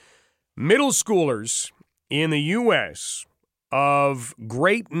there. Middle schoolers in the U.S. of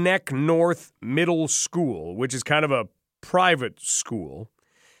Great Neck North Middle School, which is kind of a private school,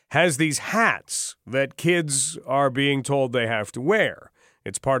 has these hats that kids are being told they have to wear.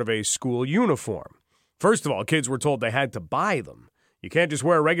 It's part of a school uniform. First of all, kids were told they had to buy them. You can't just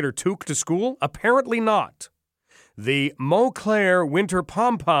wear a regular toque to school? Apparently not. The Montclair Winter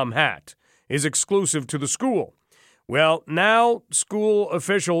Pom-Pom hat is exclusive to the school. Well, now school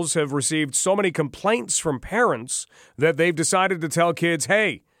officials have received so many complaints from parents that they've decided to tell kids,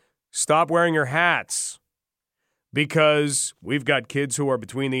 hey, stop wearing your hats. Because we've got kids who are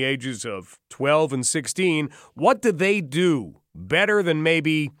between the ages of 12 and 16. What do they do better than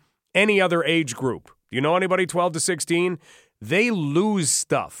maybe any other age group? Do you know anybody 12 to 16? They lose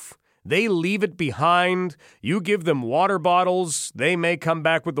stuff. They leave it behind. You give them water bottles. They may come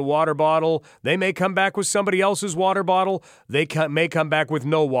back with the water bottle. They may come back with somebody else's water bottle. They may come back with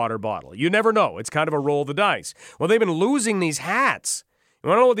no water bottle. You never know. It's kind of a roll of the dice. Well, they've been losing these hats. You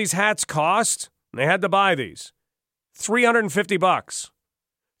want to know what these hats cost? They had to buy these. $350.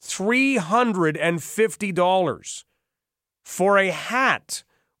 $350 for a hat.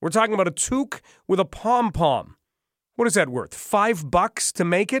 We're talking about a toque with a pom-pom. What is that worth? $5 to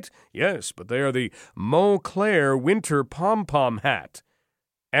make it? Yes, but they are the Montclair Winter Pom-Pom hat.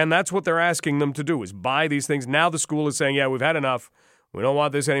 And that's what they're asking them to do, is buy these things. Now the school is saying, yeah, we've had enough. We don't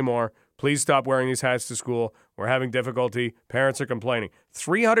want this anymore. Please stop wearing these hats to school. We're having difficulty. Parents are complaining.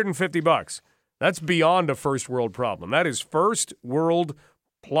 $350. That's beyond a first world problem. That is first world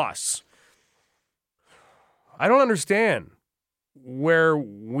plus. I don't understand where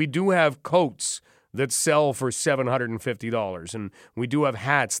we do have coats that sell for $750, and we do have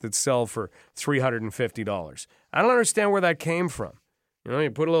hats that sell for $350. I don't understand where that came from. You know, you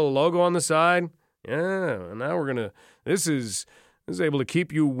put a little logo on the side. Yeah, and now this is able to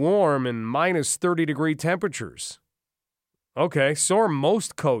keep you warm in minus 30-degree temperatures. Okay, so are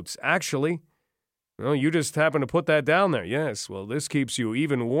most coats, actually. Well, you just happen to put that down there. Yes, well, this keeps you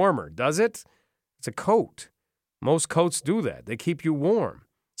even warmer, does it? It's a coat. Most coats do that. They keep you warm.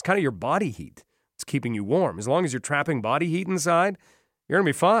 It's kind of your body heat. It's keeping you warm. As long as you're trapping body heat inside, you're going to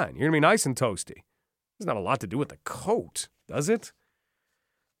be fine. You're going to be nice and toasty. There's not a lot to do with the coat, does it?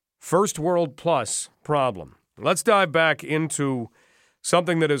 First world plus problem. Let's dive back into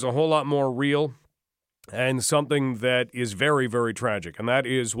something that is a whole lot more real and something that is very, very tragic, and that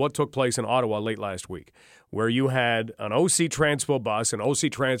is what took place in Ottawa late last week, where you had an OC Transpo bus, and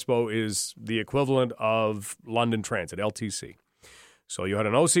OC Transpo is the equivalent of London Transit, LTC. So you had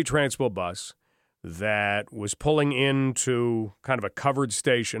an OC Transpo bus that was pulling into kind of a covered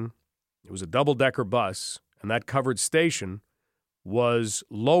station. It was a double-decker bus, and that covered station was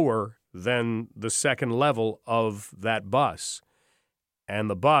lower than the second level of that bus. And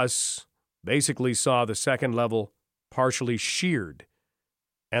the bus basically saw the second level partially sheared,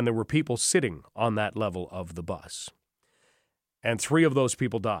 and there were people sitting on that level of the bus. And 3 of those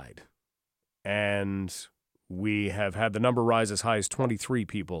people died. And we have had the number rise as high as 23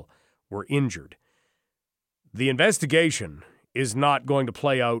 people were injured. The investigation is not going to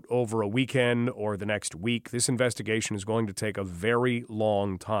play out over a weekend or the next week. This investigation is going to take a very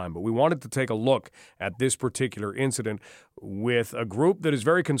long time. But we wanted to take a look at this particular incident with a group that is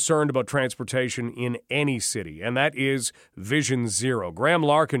very concerned about transportation in any city, and that is Vision Zero. Graham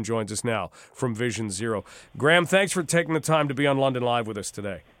Larkin joins us now from Vision Zero. Graham, thanks for taking the time to be on London Live with us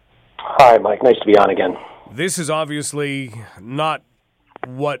today. Hi, Mike. Nice to be on again. This is obviously not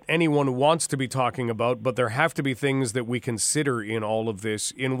what anyone wants to be talking about, but there have to be things that we consider in all of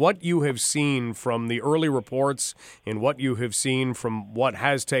this. In what you have seen from the early reports, in what you have seen from what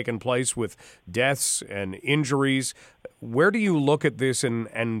has taken place with deaths and injuries, where do you look at this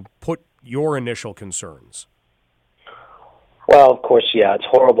and put your initial concerns? Well, of course, yeah, it's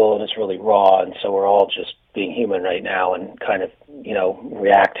horrible and it's really raw, and so we're all just being human right now and kind of,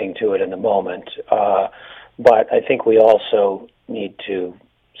 reacting to it in the moment. But I think we also need to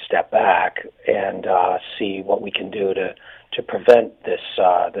step back and see what we can do to prevent this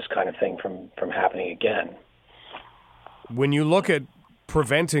kind of thing from happening again. When you look at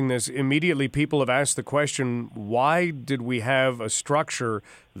preventing this, immediately people have asked the question, why did we have a structure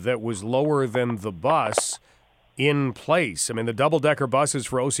that was lower than the bus in place? I mean, the double-decker buses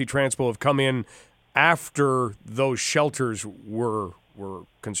for OC Transpo have come in after those shelters were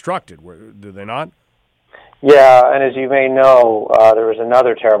constructed, did they not? Yeah, and as you may know, there was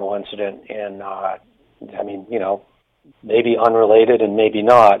another terrible incident in, maybe unrelated and maybe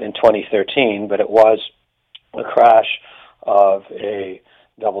not, in 2013, but it was a crash of a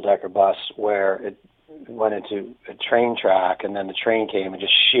double-decker bus where it went into a train track, and then the train came and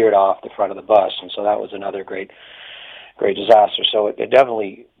just sheared off the front of the bus, and so that was another great disaster. So it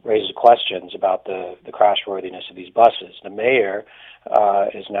definitely raises questions about the crashworthiness of these buses. The mayor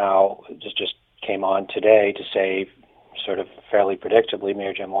is now just came on today to say, sort of fairly predictably,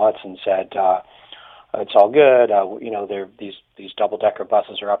 Mayor Jim Watson said, it's all good, these double-decker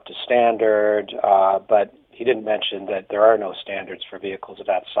buses are up to standard, but he didn't mention that there are no standards for vehicles of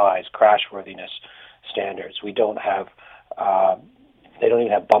that size, crashworthiness standards. We don't have, they don't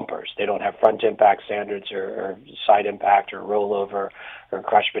even have bumpers. They don't have front impact standards or side impact or rollover or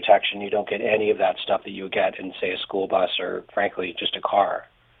crash protection. You don't get any of that stuff that you would get in, say, a school bus or, frankly, just a car.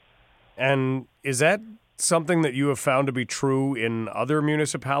 And is that something that you have found to be true in other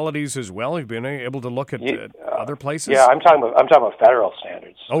municipalities as well? Have you been able to look at other places? Yeah, I'm talking about federal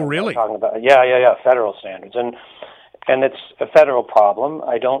standards. Oh, really? I'm talking about federal standards, and it's a federal problem.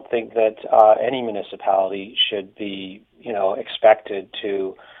 I don't think that any municipality should be expected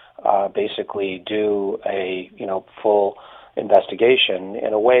to basically do a full investigation.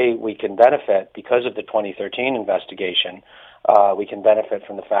 In a way, we can benefit because of the 2013 investigation. We can benefit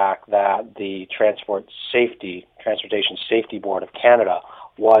from the fact that the Transportation Safety Board of Canada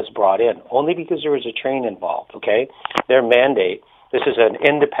was brought in, only because there was a train involved, okay? Their mandate, this is an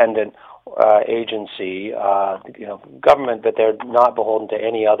independent agency, government, but they're not beholden to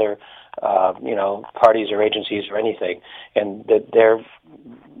any other, parties or agencies or anything, and that their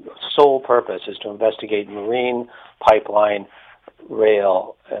sole purpose is to investigate marine, pipeline,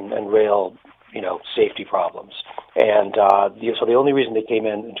 rail, and rail safety problems. And so the only reason they came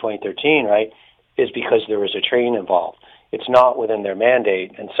in 2013, right, is because there was a train involved. It's not within their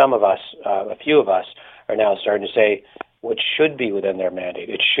mandate, and some of us, a few of us, are now starting to say what should be within their mandate.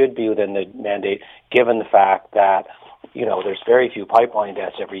 It should be within the mandate, given the fact that, there's very few pipeline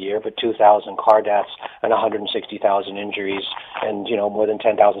deaths every year, but 2,000 car deaths and 160,000 injuries and, more than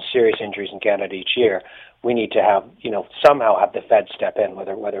 10,000 serious injuries in Canada each year. We need to have, somehow have the Fed step in,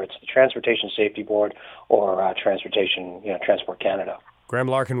 whether it's the Transportation Safety Board or Transport Canada. Graham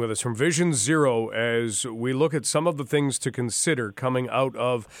Larkin with us from Vision Zero as we look at some of the things to consider coming out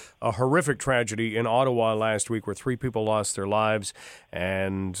of a horrific tragedy in Ottawa last week where 3 people lost their lives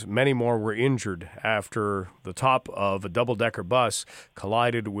and many more were injured after the top of a double-decker bus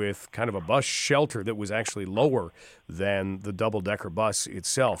collided with kind of a bus shelter that was actually lower than the double-decker bus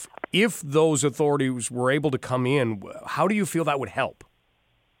itself. If those authorities were able to come in, how do you feel that would help?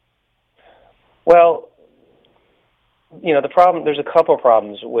 Well, the problem, there's a couple of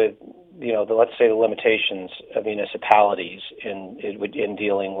problems with, let's say the limitations of municipalities in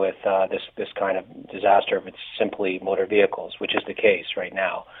dealing with this kind of disaster if it's simply motor vehicles, which is the case right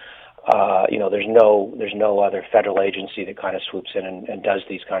now. There's no other federal agency that kind of swoops in and does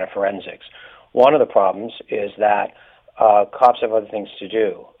these kind of forensics. One of the problems is that cops have other things to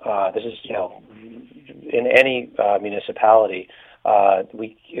do. This is, in any municipality,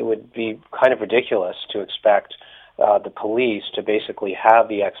 it would be kind of ridiculous to expect the police to basically have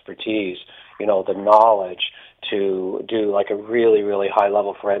the expertise, the knowledge to do like a really, really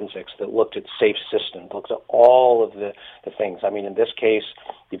high-level forensics that looked at safe systems, looked at all of the things. I mean, in this case,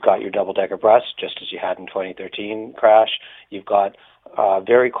 you've got your double-decker bus, just as you had in 2013 crash. You've got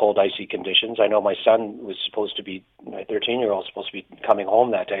very cold, icy conditions. I know my son was supposed to be, my 13-year-old supposed to be coming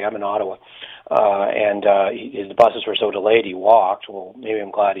home that day. I'm in Ottawa. The buses were so delayed, he walked. Well, maybe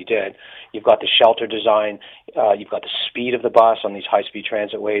I'm glad he did. You've got the shelter design. You've got the speed of the bus on these high-speed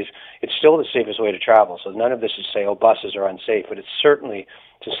transit ways. It's still the safest way to travel. So none of this is to say, buses are unsafe, but it's certainly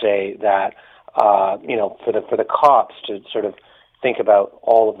to say that, for the cops to sort of think about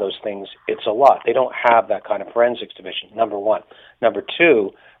all of those things, it's a lot. They don't have that kind of forensics division, number one. Number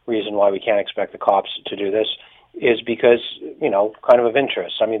two, reason why we can't expect the cops to do this is because, kind of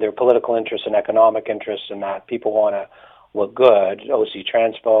interest. I mean, there are political interests and economic interests in that people want to look good, OC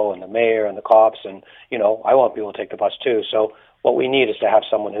Transpo and the mayor and the cops, and, I want people to take the bus too. So what we need is to have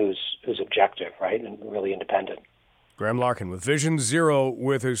someone who's objective, right, and really independent. Graham Larkin with Vision Zero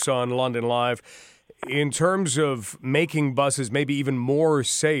with us on London Live. In terms of making buses maybe even more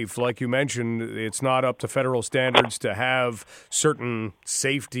safe, like you mentioned, it's not up to federal standards to have certain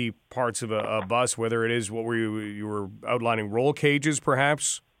safety parts of a bus, whether it is what you were outlining, roll cages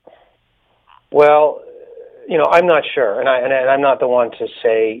perhaps? Well, I'm not sure, and I'm not the one to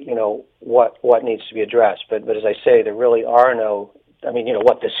say, what needs to be addressed. But as I say, there really are no,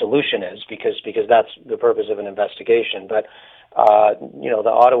 what the solution is, because that's the purpose of an investigation. But the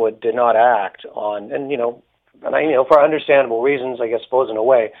Ottawa did not act on, and for understandable reasons, I guess, suppose in a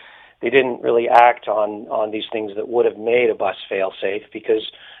way, they didn't really act on these things that would have made a bus fail safe, because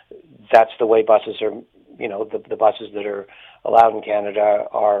that's the way buses are, the buses that are allowed in Canada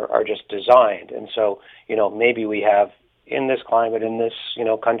are just designed. And so, maybe we have, in this climate, in this,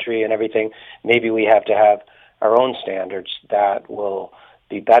 country and everything, maybe we have to have our own standards that will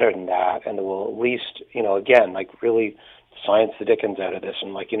be better than that, and that will at least, again, like really science the dickens out of this,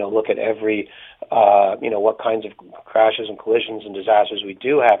 and look at every, what kinds of crashes and collisions and disasters we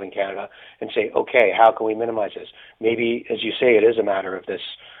do have in Canada, and say, okay, how can we minimize this? Maybe, as you say, it is a matter of this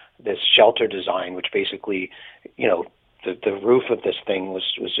shelter design, which basically, the roof of this thing was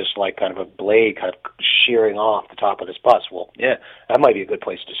just like kind of a blade kind of shearing off the top of this bus. Well, yeah, that might be a good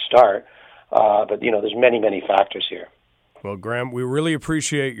place to start, but there's many, many factors here. Well, Graham, we really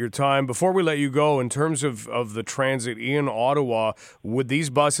appreciate your time. Before we let you go, in terms of the transit in Ottawa, would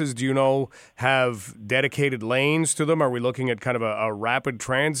these buses, do you know, have dedicated lanes to them? Are we looking at kind of a rapid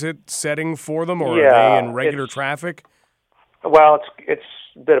transit setting for them, or are they in regular traffic? Well, it's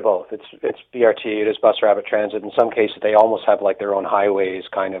a bit of both. It's BRT, it is bus rapid transit. In some cases, they almost have like their own highways,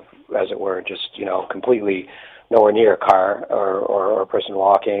 kind of, as it were, just, completely nowhere near a car or a person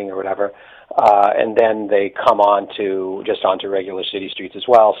walking or whatever. And then they come onto regular city streets as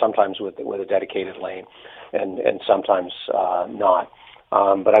well, sometimes with a dedicated lane, and sometimes not.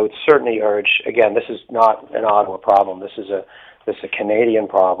 But I would certainly urge, again, this is not an Ottawa problem. This is a Canadian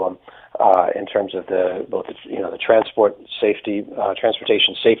problem in terms of the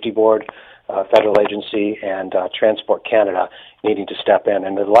Transportation Safety Board, federal agency, and Transport Canada needing to step in.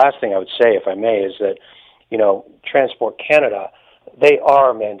 And the last thing I would say, if I may, is that Transport Canada, they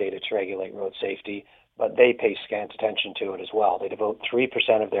are mandated to regulate road safety, but they pay scant attention to it as well. They devote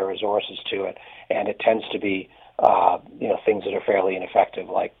 3% of their resources to it, and it tends to be, things that are fairly ineffective,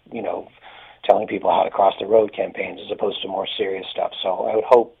 like, telling people how to cross the road campaigns, as opposed to more serious stuff. So I would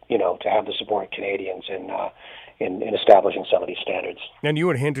hope, to have the support of Canadians in establishing some of these standards. And you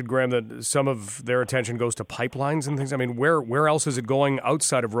had hinted, Graham, that some of their attention goes to pipelines and things. I mean, where else is it going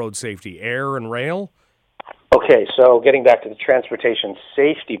outside of road safety? Air and rail? Okay, so getting back to the Transportation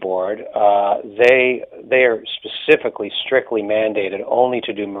Safety Board, they are specifically, strictly mandated only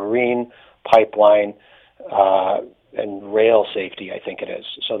to do marine, pipeline, and rail safety, I think it is.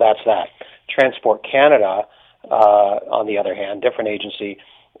 So that's that. Transport Canada, on the other hand, different agency,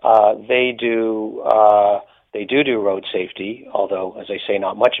 they do road safety, although, as I say,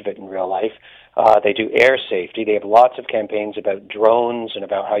 not much of it in real life. They do air safety. They have lots of campaigns about drones and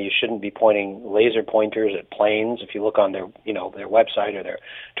about how you shouldn't be pointing laser pointers at planes. If you look on their website or their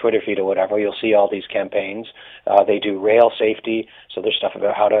Twitter feed or whatever, you'll see all these campaigns. They do rail safety, so there's stuff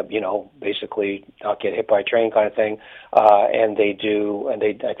about how to, basically not get hit by a train kind of thing. And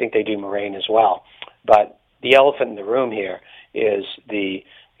I think they do marine as well. But the elephant in the room here is the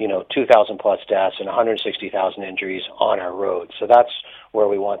 2,000 plus deaths and 160,000 injuries on our roads. So that's where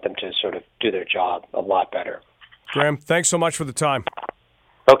we want them to sort of do their job a lot better. Graham, thanks so much for the time.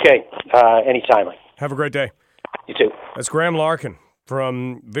 Okay, anytime. Have a great day. You too. That's Graham Larkin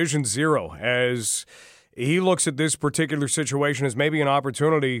from Vision Zero, as he looks at this particular situation as maybe an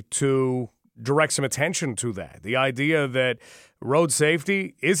opportunity to direct some attention to that. The idea that road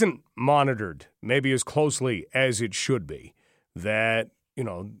safety isn't monitored maybe as closely as it should be. That,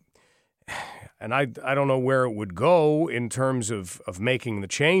 and I don't know where it would go in terms of making the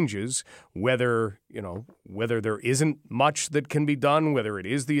changes, whether there isn't much that can be done, whether it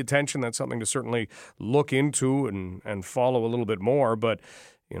is the attention. That's something to certainly look into and follow a little bit more. But,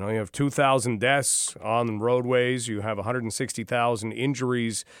 you have 2,000 deaths on roadways. You have 160,000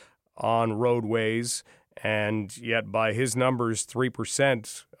 injuries on roadways. And yet, by his numbers,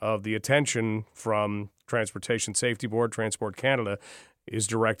 3% of the attention from Transportation Safety Board, Transport Canada, is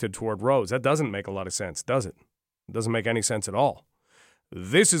directed toward roads. That doesn't make a lot of sense, does it? It doesn't make any sense at all.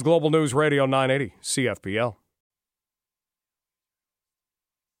 This is Global News Radio 980, CFPL.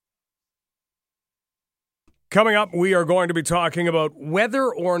 Coming up, we are going to be talking about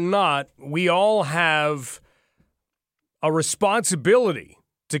whether or not we all have a responsibility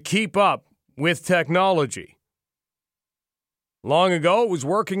to keep up with technology. Long ago, it was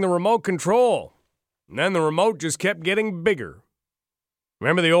working the remote control, and then the remote just kept getting bigger.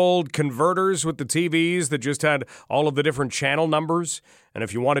 Remember the old converters with the TVs that just had all of the different channel numbers? And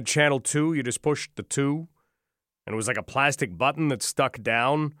if you wanted channel 2, you just pushed the 2. And it was like a plastic button that stuck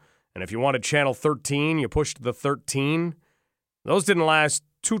down. And if you wanted channel 13, you pushed the 13. Those didn't last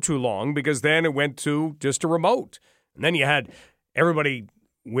too long because then it went to just a remote. And then you had everybody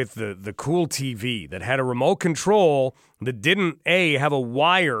with the cool TV that had a remote control that didn't, have a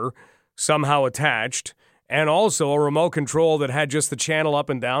wire somehow attached, and also a remote control that had just the channel up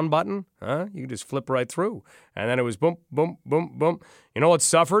and down button. You could just flip right through. And then it was boom, boom, boom, boom. You know what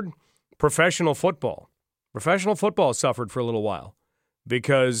suffered? Professional football. Professional football suffered for a little while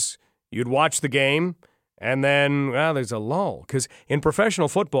because you'd watch the game and then, there's a lull. Because in professional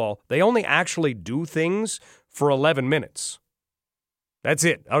football, they only actually do things for 11 minutes. That's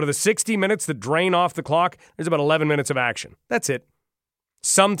it. Out of the 60 minutes that drain off the clock, there's about 11 minutes of action. That's it.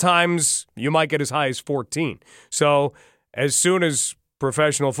 Sometimes you might get as high as 14. So as soon as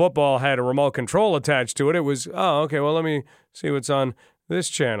professional football had a remote control attached to it, it was, okay, well, let me see what's on this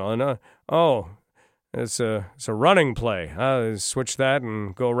channel. And, it's a running play. Switch that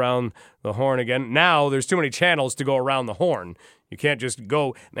and go around the horn again. Now there's too many channels to go around the horn. You can't just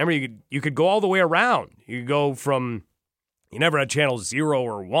go. Remember, you could go all the way around. You could go from... You never had channel 0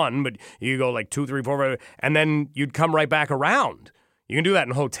 or 1, but you go like 2, 3, 4, 5, and then you'd come right back around. You can do that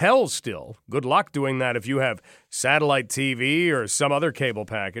in hotels still. Good luck doing that if you have satellite TV or some other cable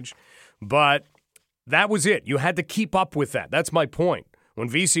package. But that was it. You had to keep up with that. That's my point. When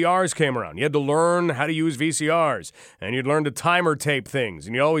VCRs came around, you had to learn how to use VCRs, and you'd learn to timer tape things,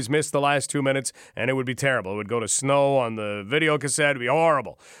 and you always miss the last 2 minutes, and it would be terrible. It would go to snow on the video cassette. It would be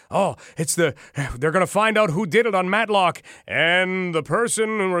horrible. They're going to find out who did it on Matlock, and the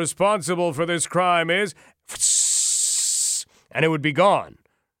person responsible for this crime is... And it would be gone.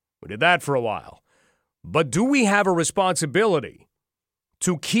 We did that for a while. But do we have a responsibility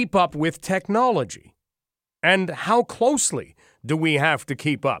to keep up with technology? And how closely do we have to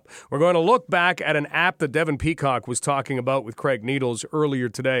keep up? We're going to look back at an app that Devin Peacock was talking about with Craig Needles earlier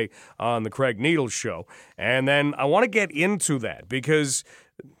today on the Craig Needles Show. And then I want to get into that because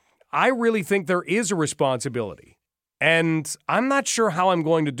I really think there is a responsibility. And I'm not sure how I'm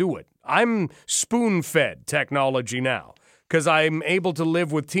going to do it. I'm spoon-fed technology now because I'm able to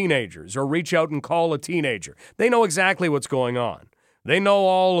live with teenagers or reach out and call a teenager. They know exactly what's going on. They know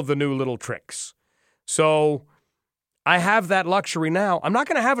all of the new little tricks. So I have that luxury now. I'm not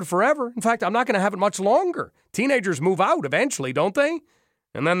going to have it forever. In fact, I'm not going to have it much longer. Teenagers move out eventually, don't they?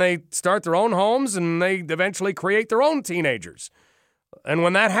 And then they start their own homes and they eventually create their own teenagers. And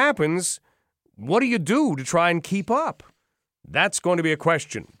when that happens, what do you do to try and keep up? That's going to be a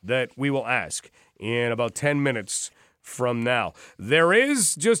question that we will ask in about 10 minutes from now. There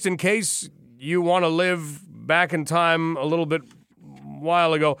is, just in case you want to live back in time a little bit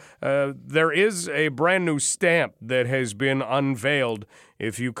while ago, there is a brand new stamp that has been unveiled.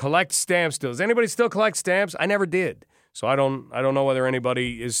 If you collect stamps still, does anybody still collect stamps? I never did, so I don't know whether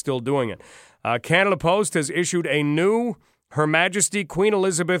anybody is still doing it. Canada Post has issued a new Her Majesty Queen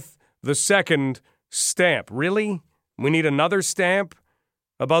Elizabeth II stamp. Really? We need another stamp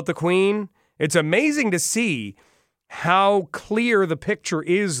about the Queen? It's amazing to see how clear the picture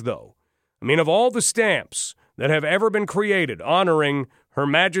is, though. I mean, of all the stamps that have ever been created honoring Her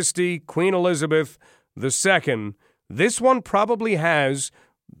Majesty Queen Elizabeth II, this one probably has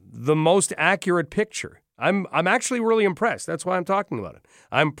the most accurate picture. I'm actually really impressed. That's why I'm talking about it.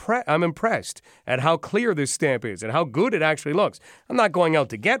 I'm impressed at how clear this stamp is and how good it actually looks. I'm not going out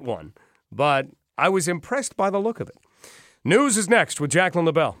to get one, but I was impressed by the look of it. News is next with Jacqueline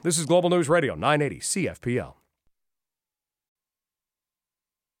LaBelle. This is Global News Radio, 980 CFPL.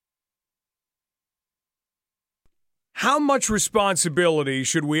 How much responsibility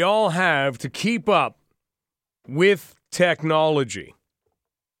should we all have to keep up with technology?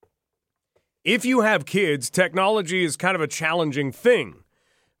 If you have kids, technology is kind of a challenging thing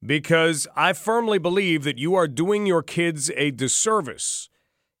because I firmly believe that you are doing your kids a disservice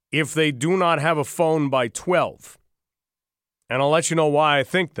if they do not have a phone by 12. And I'll let you know why I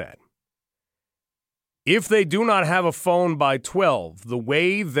think that. If they do not have a phone by 12, the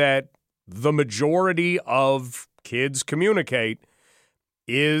way that the majority of kids communicate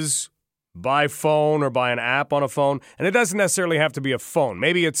is by phone or by an app on a phone. And it doesn't necessarily have to be a phone.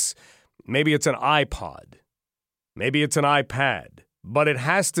 Maybe it's an iPod. Maybe it's an iPad. But it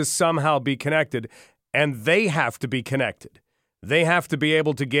has to somehow be connected, and they have to be connected. They have to be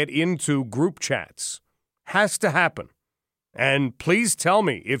able to get into group chats. Has to happen. And please tell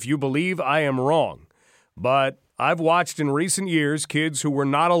me if you believe I am wrong. But I've watched in recent years kids who were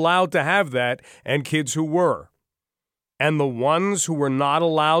not allowed to have that and kids who were. And the ones who were not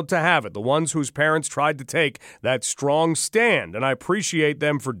allowed to have it, the ones whose parents tried to take that strong stand, and I appreciate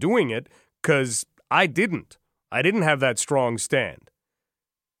them for doing it because I didn't. I didn't have that strong stand.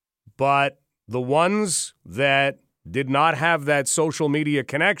 But the ones that did not have that social media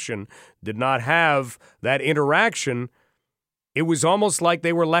connection, did not have that interaction, it was almost like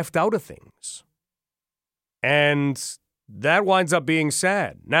they were left out of things. And that winds up being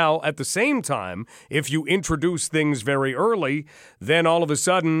sad. Now, at the same time, if you introduce things very early, then all of a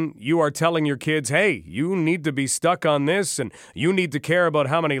sudden you are telling your kids, hey, you need to be stuck on this, and you need to care about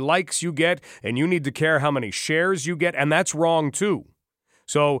how many likes you get, and you need to care how many shares you get, and that's wrong too.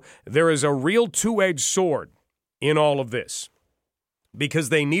 So there is a real two-edged sword in all of this because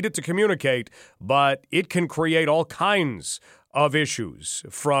they need it to communicate, but it can create all kinds of issues,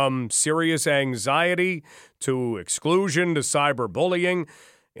 from serious anxiety to exclusion to cyberbullying.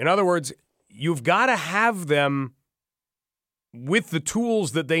 In other words, you've got to have them with the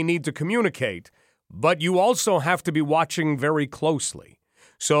tools that they need to communicate, but you also have to be watching very closely.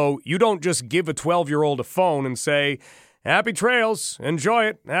 So you don't just give a 12-year-old a phone and say, happy trails, enjoy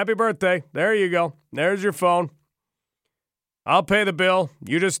it, happy birthday, there you go, there's your phone. I'll pay the bill,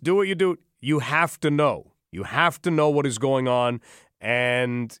 you just do what you do. You have to know. You have to know what is going on,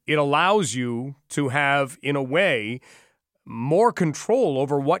 and it allows you to have, in a way, more control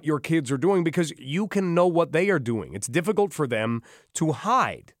over what your kids are doing because you can know what they are doing. It's difficult for them to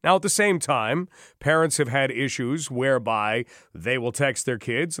hide. Now, at the same time, parents have had issues whereby they will text their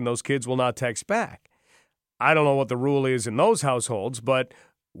kids and those kids will not text back. I don't know what the rule is in those households, but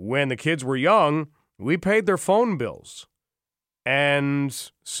when the kids were young, we paid their phone bills. And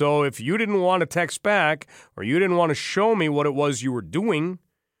so if you didn't want to text back or you didn't want to show me what it was you were doing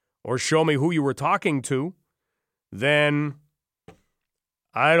or show me who you were talking to, then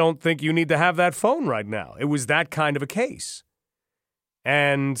I don't think you need to have that phone right now. It was that kind of a case.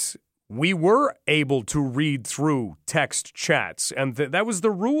 And we were able to read through text chats, and that was the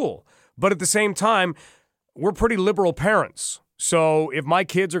rule. But at the same time, we're pretty liberal parents. So if my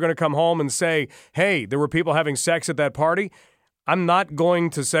kids are going to come home and say, hey, there were people having sex at that party, I'm not going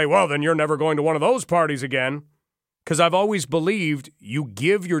to say, well, then you're never going to one of those parties again. Because I've always believed you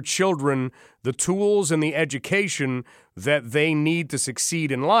give your children the tools and the education that they need to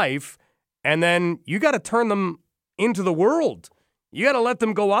succeed in life, and then you got to turn them into the world. You got to let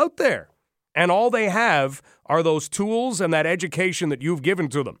them go out there. And all they have are those tools and that education that you've given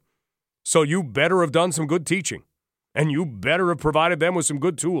to them. So you better have done some good teaching. And you better have provided them with some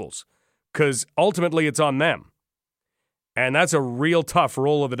good tools, because ultimately it's on them. And that's a real tough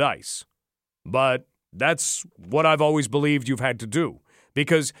roll of the dice. But that's what I've always believed you've had to do.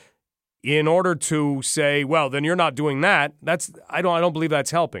 Because in order to say, well, then you're not doing that, I don't believe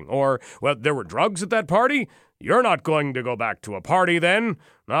that's helping. Or, well, there were drugs at that party? You're not going to go back to a party then,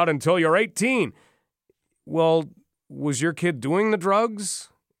 not until you're 18. Well, was your kid doing the drugs?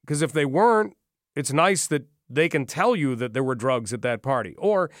 Because if they weren't, it's nice that they can tell you that there were drugs at that party.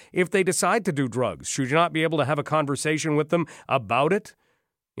 Or if they decide to do drugs, should you not be able to have a conversation with them about it?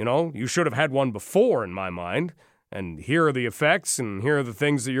 You know, you should have had one before, in my mind. And here are the effects, and here are the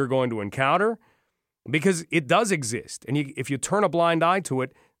things that you're going to encounter. Because it does exist. And if you turn a blind eye to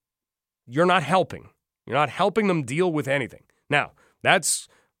it, you're not helping. You're not helping them deal with anything. Now, that's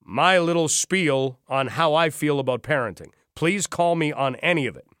my little spiel on how I feel about parenting. Please call me on any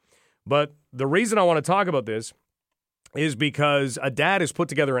of it. But the reason I want to talk about this is because a dad has put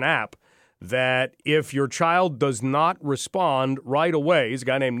together an app that if your child does not respond right away, he's a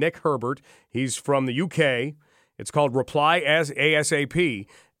guy named Nick Herbert. He's from the UK. It's called Reply ASAP.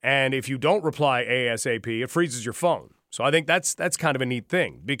 And if you don't reply ASAP, it freezes your phone. So I think that's kind of a neat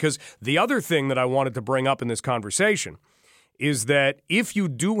thing. Because the other thing that I wanted to bring up in this conversation is that if you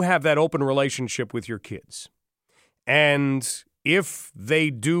do have that open relationship with your kids, and if they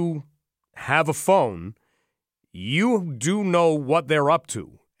do have a phone, you do know what they're up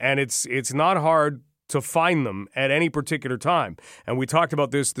to. And it's not hard to find them at any particular time. And we talked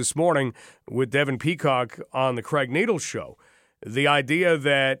about this morning with Devin Peacock on the Craig Needles Show. The idea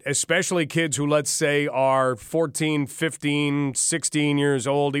that especially kids who, let's say, are 14, 15, 16 years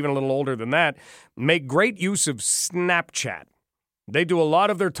old, even a little older than that, make great use of Snapchat. They do a lot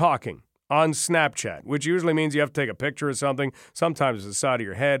of their talking on Snapchat, which usually means you have to take a picture of something. Sometimes it's the side of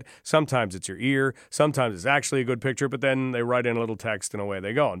your head. Sometimes it's your ear. Sometimes it's actually a good picture, but then they write in a little text and away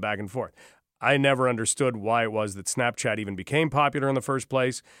they go, and back and forth. I never understood why it was that Snapchat even became popular in the first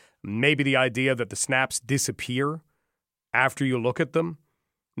place. Maybe the idea that the snaps disappear after you look at them.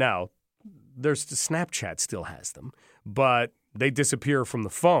 Now, Snapchat still has them, but they disappear from the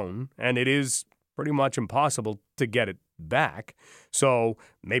phone, and it is pretty much impossible to get it back. So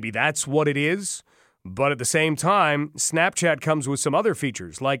maybe that's what it is. But at the same time, Snapchat comes with some other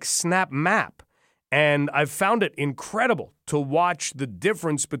features like Snap Map. And I've found it incredible to watch the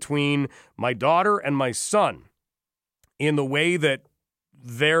difference between my daughter and my son in the way that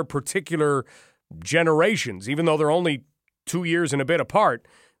their particular generations, even though they're only 2 years and a bit apart,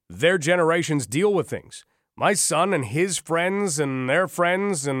 their generations deal with things. My son and his friends and their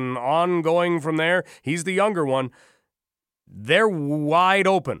friends and ongoing from there, he's the younger one, they're wide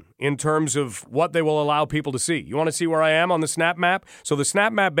open in terms of what they will allow people to see. You want to see where I am on the Snap Map? So the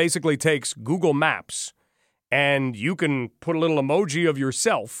Snap Map basically takes Google Maps, and you can put a little emoji of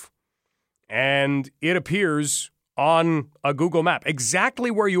yourself, and it appears on a Google Map exactly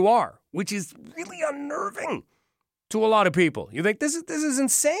where you are, which is really unnerving to a lot of people. You think, this is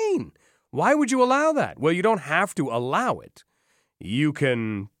insane. Why would you allow that? Well, you don't have to allow it. You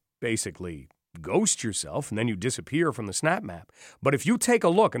can basically ghost yourself, and then you disappear from the Snap Map. But if you take a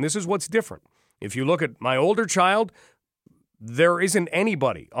look, and this is what's different, if you look at my older child, there isn't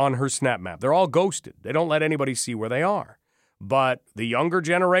anybody on her Snap Map. They're all ghosted. They don't let anybody see where they are. But the younger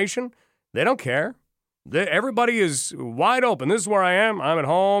generation, they don't care. Everybody is wide open. This is where I am. I'm at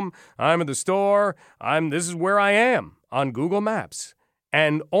home. I'm at the store. This is where I am on Google Maps.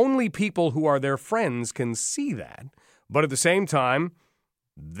 And only people who are their friends can see that. But at the same time,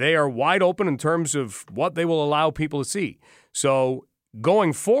 they are wide open in terms of what they will allow people to see. So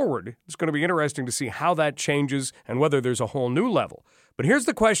going forward, it's going to be interesting to see how that changes and whether there's a whole new level. But here's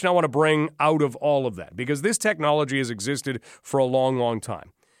the question I want to bring out of all of that, because this technology has existed for a long, long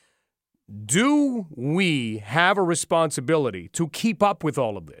time. Do we have a responsibility to keep up with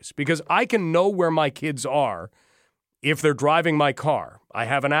all of this? Because I can know where my kids are if they're driving my car. I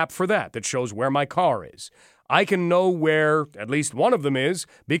have an app for that shows where my car is. I can know where at least one of them is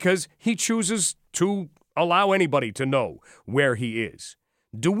because he chooses to allow anybody to know where he is.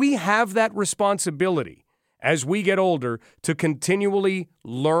 Do we have that responsibility as we get older to continually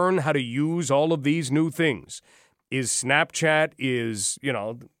learn how to use all of these new things? Is Snapchat,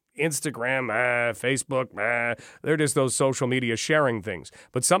 Instagram, Facebook, they're just those social media sharing things.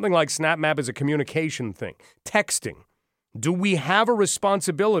 But something like SnapMap is a communication thing, texting. Do we have a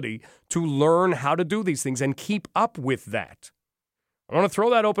responsibility to learn how to do these things and keep up with that? I want to throw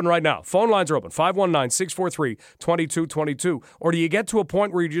that open right now. Phone lines are open, 519-643-2222. Or do you get to a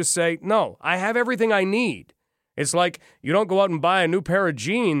point where you just say, no, I have everything I need. It's like you don't go out and buy a new pair of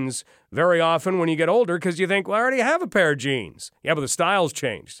jeans very often when you get older because you think, well, I already have a pair of jeans. Yeah, but the style's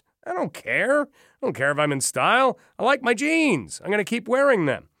changed. I don't care. I don't care if I'm in style. I like my jeans. I'm going to keep wearing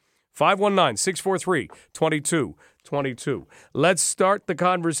them. 519-643-2222. Let's start the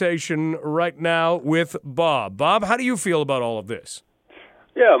conversation right now with Bob. Bob, how do you feel about all of this?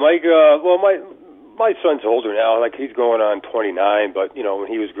 Yeah, Mike, my son's older now. Like, he's going on 29, but, when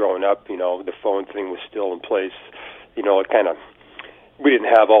he was growing up, the phone thing was still in place. It kind of, we didn't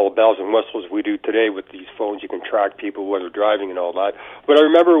have all the bells and whistles we do today with these phones. You can track people when they're driving and all that. But I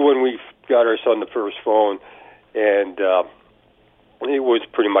remember when we got our son the first phone, and it was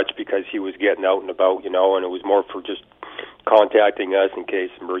pretty much because he was getting out and about, and it was more for just contacting us in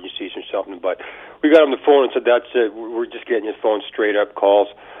case emergencies or something. But we got him the phone and said, that's it. We're just getting his phone straight up calls.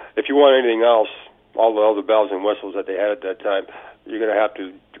 If you want anything else, all the bells and whistles that they had at that time, you're going to have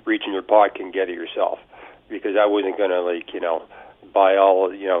to reach in your pocket and get it yourself, because I wasn't going to, buy all,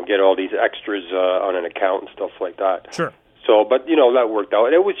 get all these extras on an account and stuff like that. Sure. So, but, that worked out.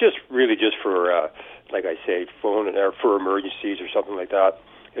 And it was just really just for, like I say, phone or for emergencies or something like that,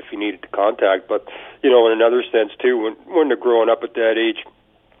 if you needed to contact. But, in another sense, too, when they're growing up at that age,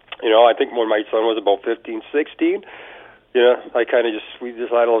 I think when my son was about 15, 16, I we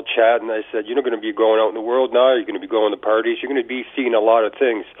just had a little chat, and I said, you're going to be going out in the world now, you're going to be going to parties, you're going to be seeing a lot of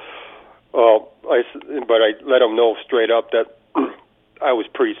things. But I let him know straight up that I was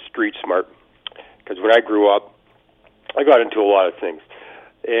pretty street smart, because when I grew up, I got into a lot of things,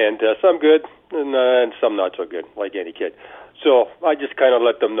 and some good and some not so good, like any kid. So I just kind of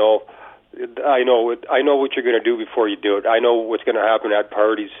let them know, I know what you're going to do before you do it. I know what's going to happen at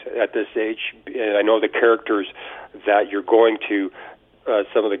parties at this age, and I know the characters that you're going to.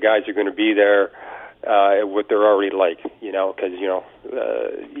 Some of the guys are going to be there, what they're already like, because you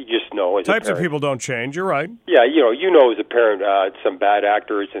just know. As Types of people don't change. You're right. Yeah, as a parent, some bad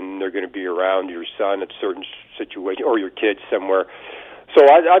actors, and they're going to be around your son at certain situations, or your kids somewhere. So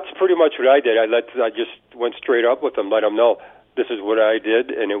that's pretty much what I did. I just went straight up with them, let them know this is what I did,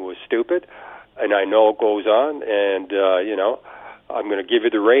 and it was stupid, and I know it goes on, and I'm going to give you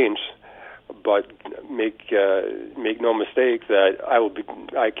the range, but make no mistake that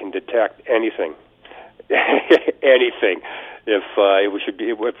I can detect anything, anything. If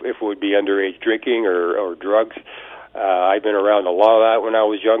it would be underage drinking or drugs. I've been around a lot of that when I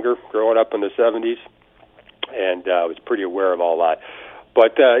was younger, growing up in the 70s, and I was pretty aware of all that.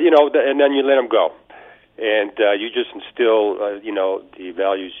 But, and then you let them go. And you just instill, the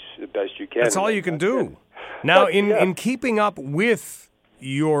values the best you can. That's all you can do. Now, in keeping up with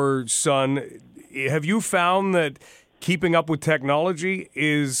your son, have you found that keeping up with technology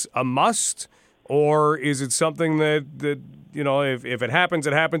is a must? Or is it something that if it happens,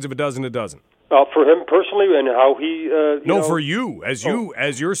 it happens. If it doesn't, it doesn't? For him personally, and how he... for you. As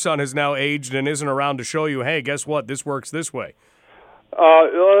your son has now aged and isn't around to show you, hey, guess what? This works this way.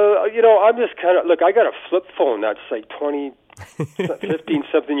 I'm just kind of... Look, I got a flip phone that's like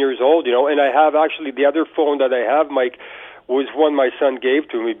 15-something years old, and I have actually the other phone that I have, Mike, was one my son gave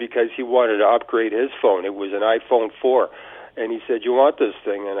to me because he wanted to upgrade his phone. It was an iPhone 4. And he said, you want this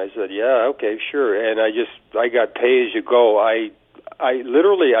thing? And I said, yeah, okay, sure. And I got pay as you go. I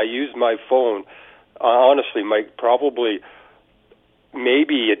literally used my phone, honestly, Mike, probably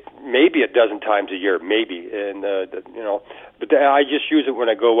maybe a dozen times a year, maybe. And, but I just use it when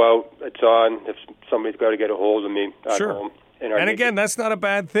I go out. It's on if somebody's got to get a hold of me at home. And again, that's not a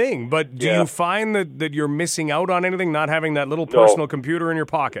bad thing. But do you find that you're missing out on anything, not having that little personal computer in your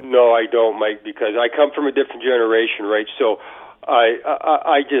pocket? No, I don't, Mike, because I come from a different generation, right? So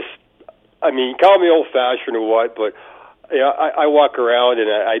I call me old-fashioned or what, but I walk around and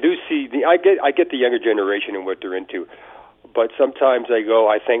I do see I get the younger generation and what they're into. But sometimes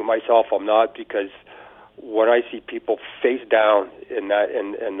I thank myself I'm not, because when I see people face down in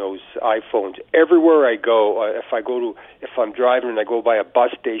those iPhones, everywhere I go, if I'm driving and I go by a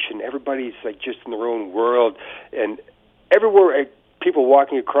bus station, everybody's like just in their own world, and everywhere people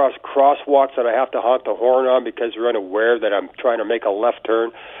walking across crosswalks that I have to honk the horn on because they're unaware that I'm trying to make a left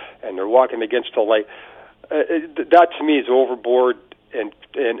turn, and they're walking against the light. That to me is overboard, and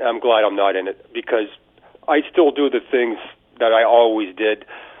I'm glad I'm not in it, because I still do the things that I always did.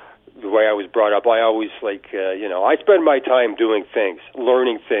 The way I was brought up, I always I spend my time doing things,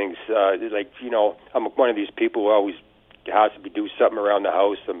 learning things. I'm one of these people who always has to do something around the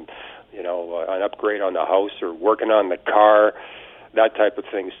house, and an upgrade on the house or working on the car, that type of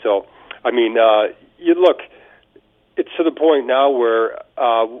thing. So, it's to the point now where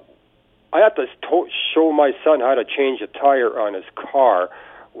I have to show my son how to change a tire on his car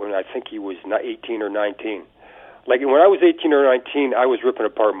when I think he was 18 or 19. Like when I was 18 or 19, I was ripping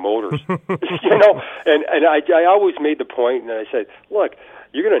apart motors, you know. And I always made the point, and I said, look,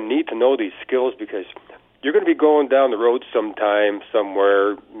 you're going to need to know these skills because you're going to be going down the road sometime,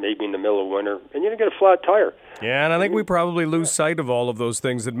 somewhere, maybe in the middle of winter, and you're going to get a flat tire. Yeah, and I think we probably lose sight of all of those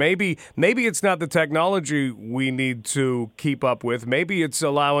things. That maybe it's not the technology we need to keep up with. Maybe it's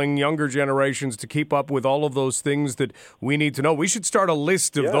allowing younger generations to keep up with all of those things that we need to know. We should start a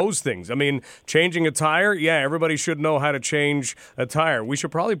list of those things. I mean, changing a tire, everybody should know how to change a tire. We should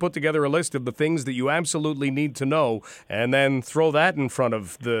probably put together a list of the things that you absolutely need to know and then throw that in front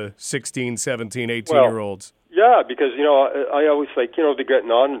of the 16, 17, 18-year-olds. Yeah, because, you know, I always like, you know, they're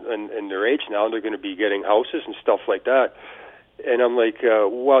getting on in their age now, and they're going to be getting houses and stuff like that. And I'm like,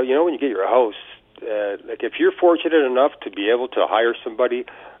 well, you know, when you get your house, like if you're fortunate enough to be able to hire somebody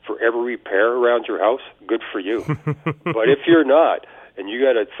for every repair around your house, good for you. But if you're not, and you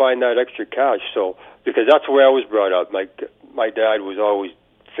got to find that extra cash, so because that's the way I was brought up. My dad was always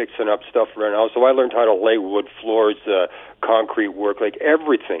fixing up stuff around the house, so I learned how to lay wood floors, concrete work, like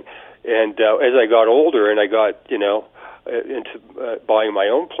everything. And as I got older and I got, you know, into buying my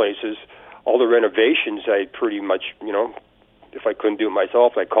own places, all the renovations, I pretty much, you know, if I couldn't do it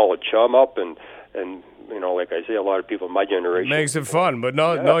myself, I'd call a chum up and you know, like I say, a lot of people in my generation. Makes it fun, but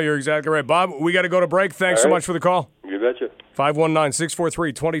no, you're exactly right. Bob, we got to go to break. Thanks so much for the call. You betcha.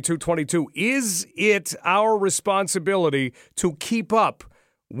 519-643-2222. Is it our responsibility to keep up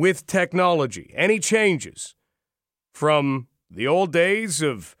with technology? Any changes from the old days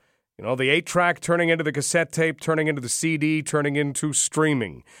of, you know, the 8-track turning into the cassette tape, turning into the CD, turning into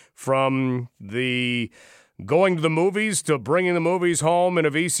streaming, from the going to the movies to bringing the movies home in a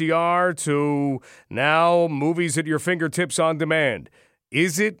VCR to now movies at your fingertips on demand?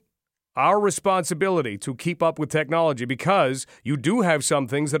 Is it our responsibility to keep up with technology? Because you do have some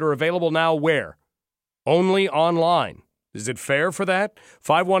things that are available now where? Only online. Is it fair for that?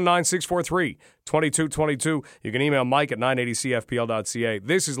 519-643-2222. You can email Mike at 980cfpl.ca.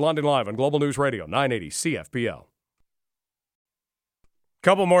 This is London Live on Global News Radio, 980 CFPL.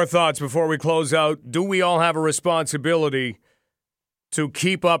 Couple more thoughts before we close out. Do we all have a responsibility to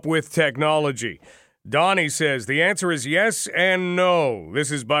keep up with technology? Donnie says the answer is yes and no.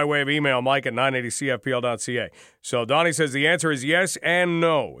 This is by way of email, Mike at 980cfpl.ca. So Donnie says the answer is yes and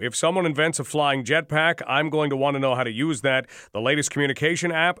no. If someone invents a flying jetpack, I'm going to want to know how to use that. The latest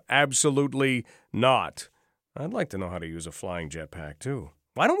communication app, absolutely not. I'd like to know how to use a flying jetpack too.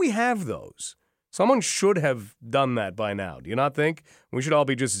 Why don't we have those? Someone should have done that by now. Do you not think? We should all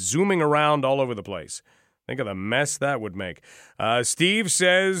be just zooming around all over the place. Think of the mess that would make. Steve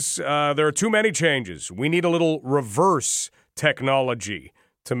says there are too many changes. We need a little reverse technology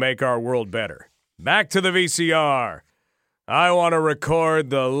to make our world better. Back to the VCR. I want to record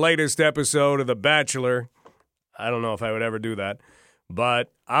the latest episode of The Bachelor. I don't know if I would ever do that. But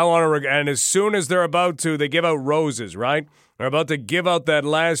I want to, and as soon as they're about to, they give out roses, right? They're about to give out that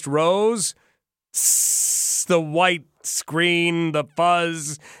last rose. The white screen, the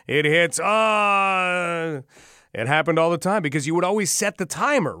fuzz, it hits. It happened all the time because you would always set the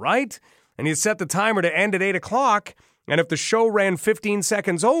timer, right? And you set the timer to end at 8 o'clock. And if the show ran 15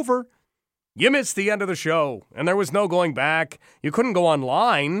 seconds over, you missed the end of the show. And there was no going back. You couldn't go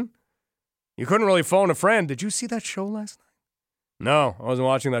online. You couldn't really phone a friend. Did you see that show last night? No, I wasn't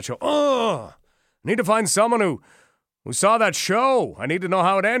watching that show. I need to find someone who saw that show. I need to know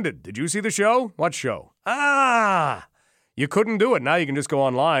how it ended. Did you see the show? What show? You couldn't do it. Now you can just go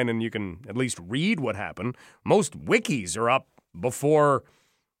online and you can at least read what happened. Most wikis are up before,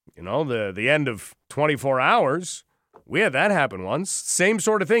 you know, the end of 24 hours. We had that happen once. Same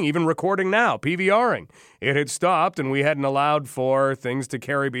sort of thing, even recording now, PVRing. It had stopped and we hadn't allowed for things to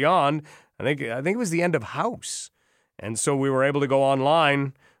carry beyond. I think it was the end of House. And so we were able to go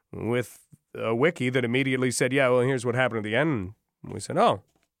online with a wiki that immediately said, yeah, well, here's what happened at the end. And we said, oh,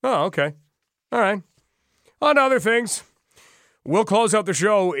 okay. All right. On to other things. We'll close out the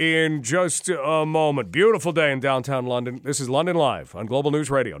show in just a moment. Beautiful day in downtown London. This is London Live on Global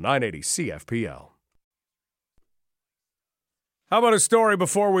News Radio, 980 CFPL. How about a story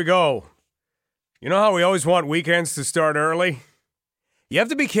before we go? You know how we always want weekends to start early? You have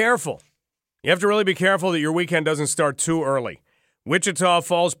to be careful. You have to really be careful that your weekend doesn't start too early. Wichita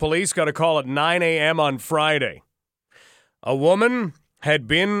Falls police got a call at 9 a.m. on Friday. A woman had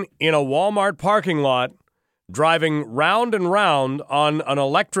been in a Walmart parking lot driving round and round on an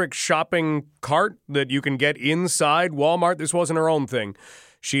electric shopping cart that you can get inside Walmart. This wasn't her own thing.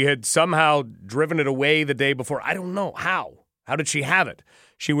 She had somehow driven it away the day before. I don't know how. How did she have it?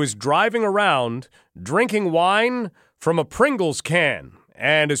 She was driving around, drinking wine from a Pringles can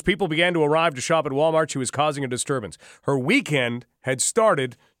And as people began to arrive to shop at Walmart, she was causing a disturbance. Her weekend had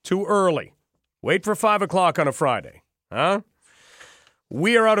started too early. Wait for 5 o'clock on a Friday. Huh?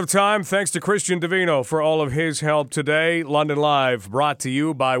 We are out of time. Thanks to Christian Davino for all of his help today. London Live brought to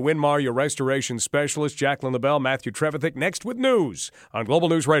you by Winmar, your restoration specialist. Jacqueline LaBelle, Matthew Trevithick, next with news on Global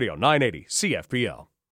News Radio, 980 CFPL.